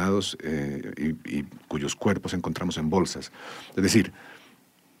asesinados y cuyos cuerpos encontramos en bolsas. Es decir,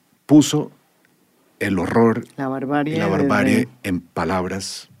 puso el horror la barbarie y la barbarie en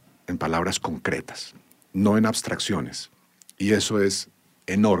palabras concretas, no en abstracciones. Y eso es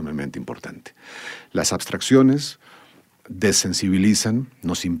enormemente importante. Las abstracciones desensibilizan,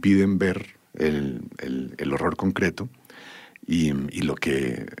 nos impiden ver el horror concreto, y lo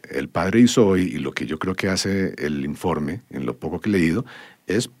que el padre hizo hoy y lo que yo creo que hace el informe, en lo poco que he leído,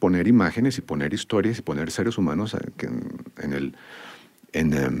 es poner imágenes y poner historias y poner seres humanos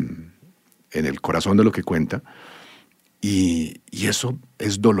en el corazón de lo que cuenta, y eso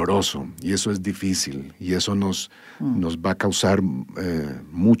es doloroso, y eso es difícil, y eso nos va a causar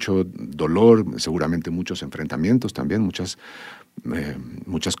mucho dolor, seguramente muchos enfrentamientos también, muchas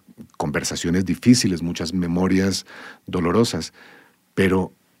conversaciones difíciles, muchas memorias dolorosas,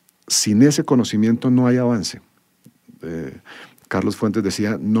 pero sin ese conocimiento no hay avance. Carlos Fuentes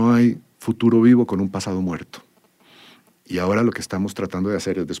decía, no hay futuro vivo con un pasado muerto. Y ahora lo que estamos tratando de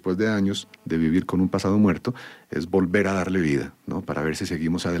hacer, después de años de vivir con un pasado muerto, es volver a darle vida, ¿no? Para ver si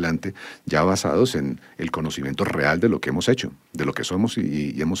seguimos adelante, ya basados en el conocimiento real de lo que hemos hecho, de lo que somos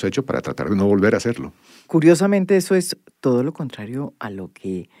y hemos hecho, para tratar de no volver a hacerlo. Curiosamente, eso es todo lo contrario a lo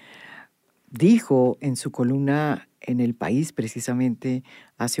que dijo en su columna en El País, precisamente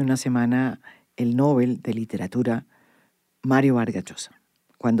hace una semana, el Nobel de Literatura, Mario Vargas Llosa,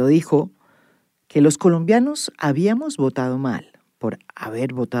 cuando dijo que los colombianos habíamos votado mal por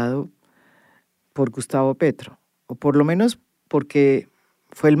haber votado por Gustavo Petro o por lo menos porque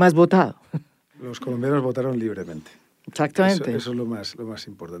fue el más votado. Los colombianos votaron libremente. Exactamente. Eso es lo más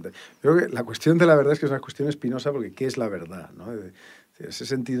importante. Creo que la cuestión de la verdad es que es una cuestión espinosa porque ¿qué es la verdad? ¿No? Ese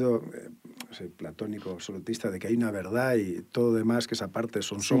sentido platónico, absolutista de que hay una verdad y todo demás que esa parte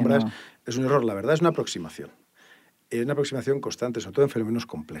son sombras, no. Es un error. La verdad es una aproximación. Es una aproximación constante, sobre todo en fenómenos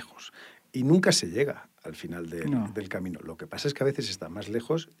complejos. Y nunca se llega al final del camino. Lo que pasa es que a veces está más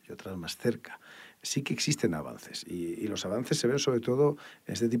lejos y otras más cerca. Sí que existen avances. Y los avances se ven sobre todo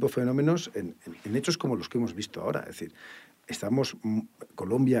en este tipo de fenómenos, en hechos como los que hemos visto ahora. Es decir,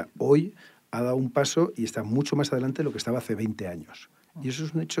 Colombia hoy ha dado un paso y está mucho más adelante de lo que estaba hace 20 años. Y eso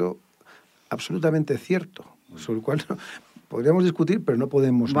es un hecho absolutamente cierto, sobre el cual podríamos discutir, pero no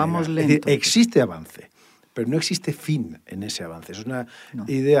podemos Vamos negar. lento. Es decir, existe avance, pero no existe fin en ese avance. Es una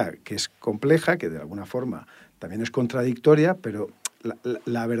idea que es compleja, que de alguna forma también es contradictoria, pero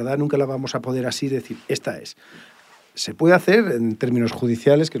la verdad nunca la vamos a poder así decir, esta es. Se puede hacer en términos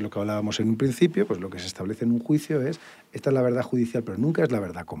judiciales, que es lo que hablábamos en un principio, pues lo que se establece en un juicio es, esta es la verdad judicial, pero nunca es la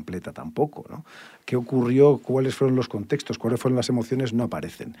verdad completa tampoco, ¿no? ¿Qué ocurrió? ¿Cuáles fueron los contextos? ¿Cuáles fueron las emociones? No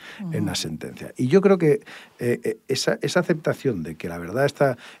aparecen en la sentencia. Y yo creo que esa aceptación de que la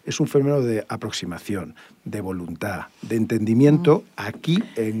verdad es un fenómeno de aproximación, de voluntad, de entendimiento, aquí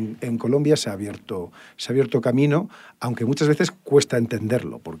en Colombia se ha abierto camino, aunque muchas veces cuesta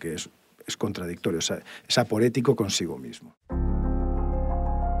entenderlo, porque es contradictorio, es aporético consigo mismo.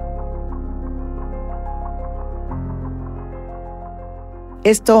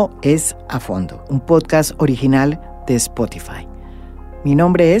 Esto es A Fondo, un podcast original de Spotify. Mi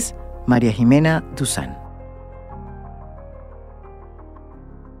nombre es María Jimena Duzán.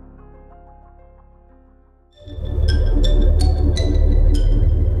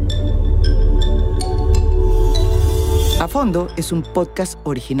 A Fondo es un podcast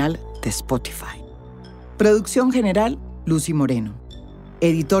original de Spotify. Producción general, Lucy Moreno.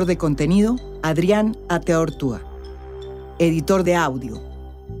 Editor de contenido, Adrián Ateortúa. Editor de audio,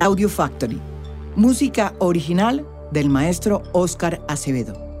 Audio Factory. Música original del maestro Óscar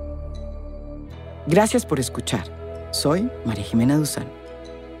Acevedo. Gracias por escuchar. Soy María Jimena Duzán.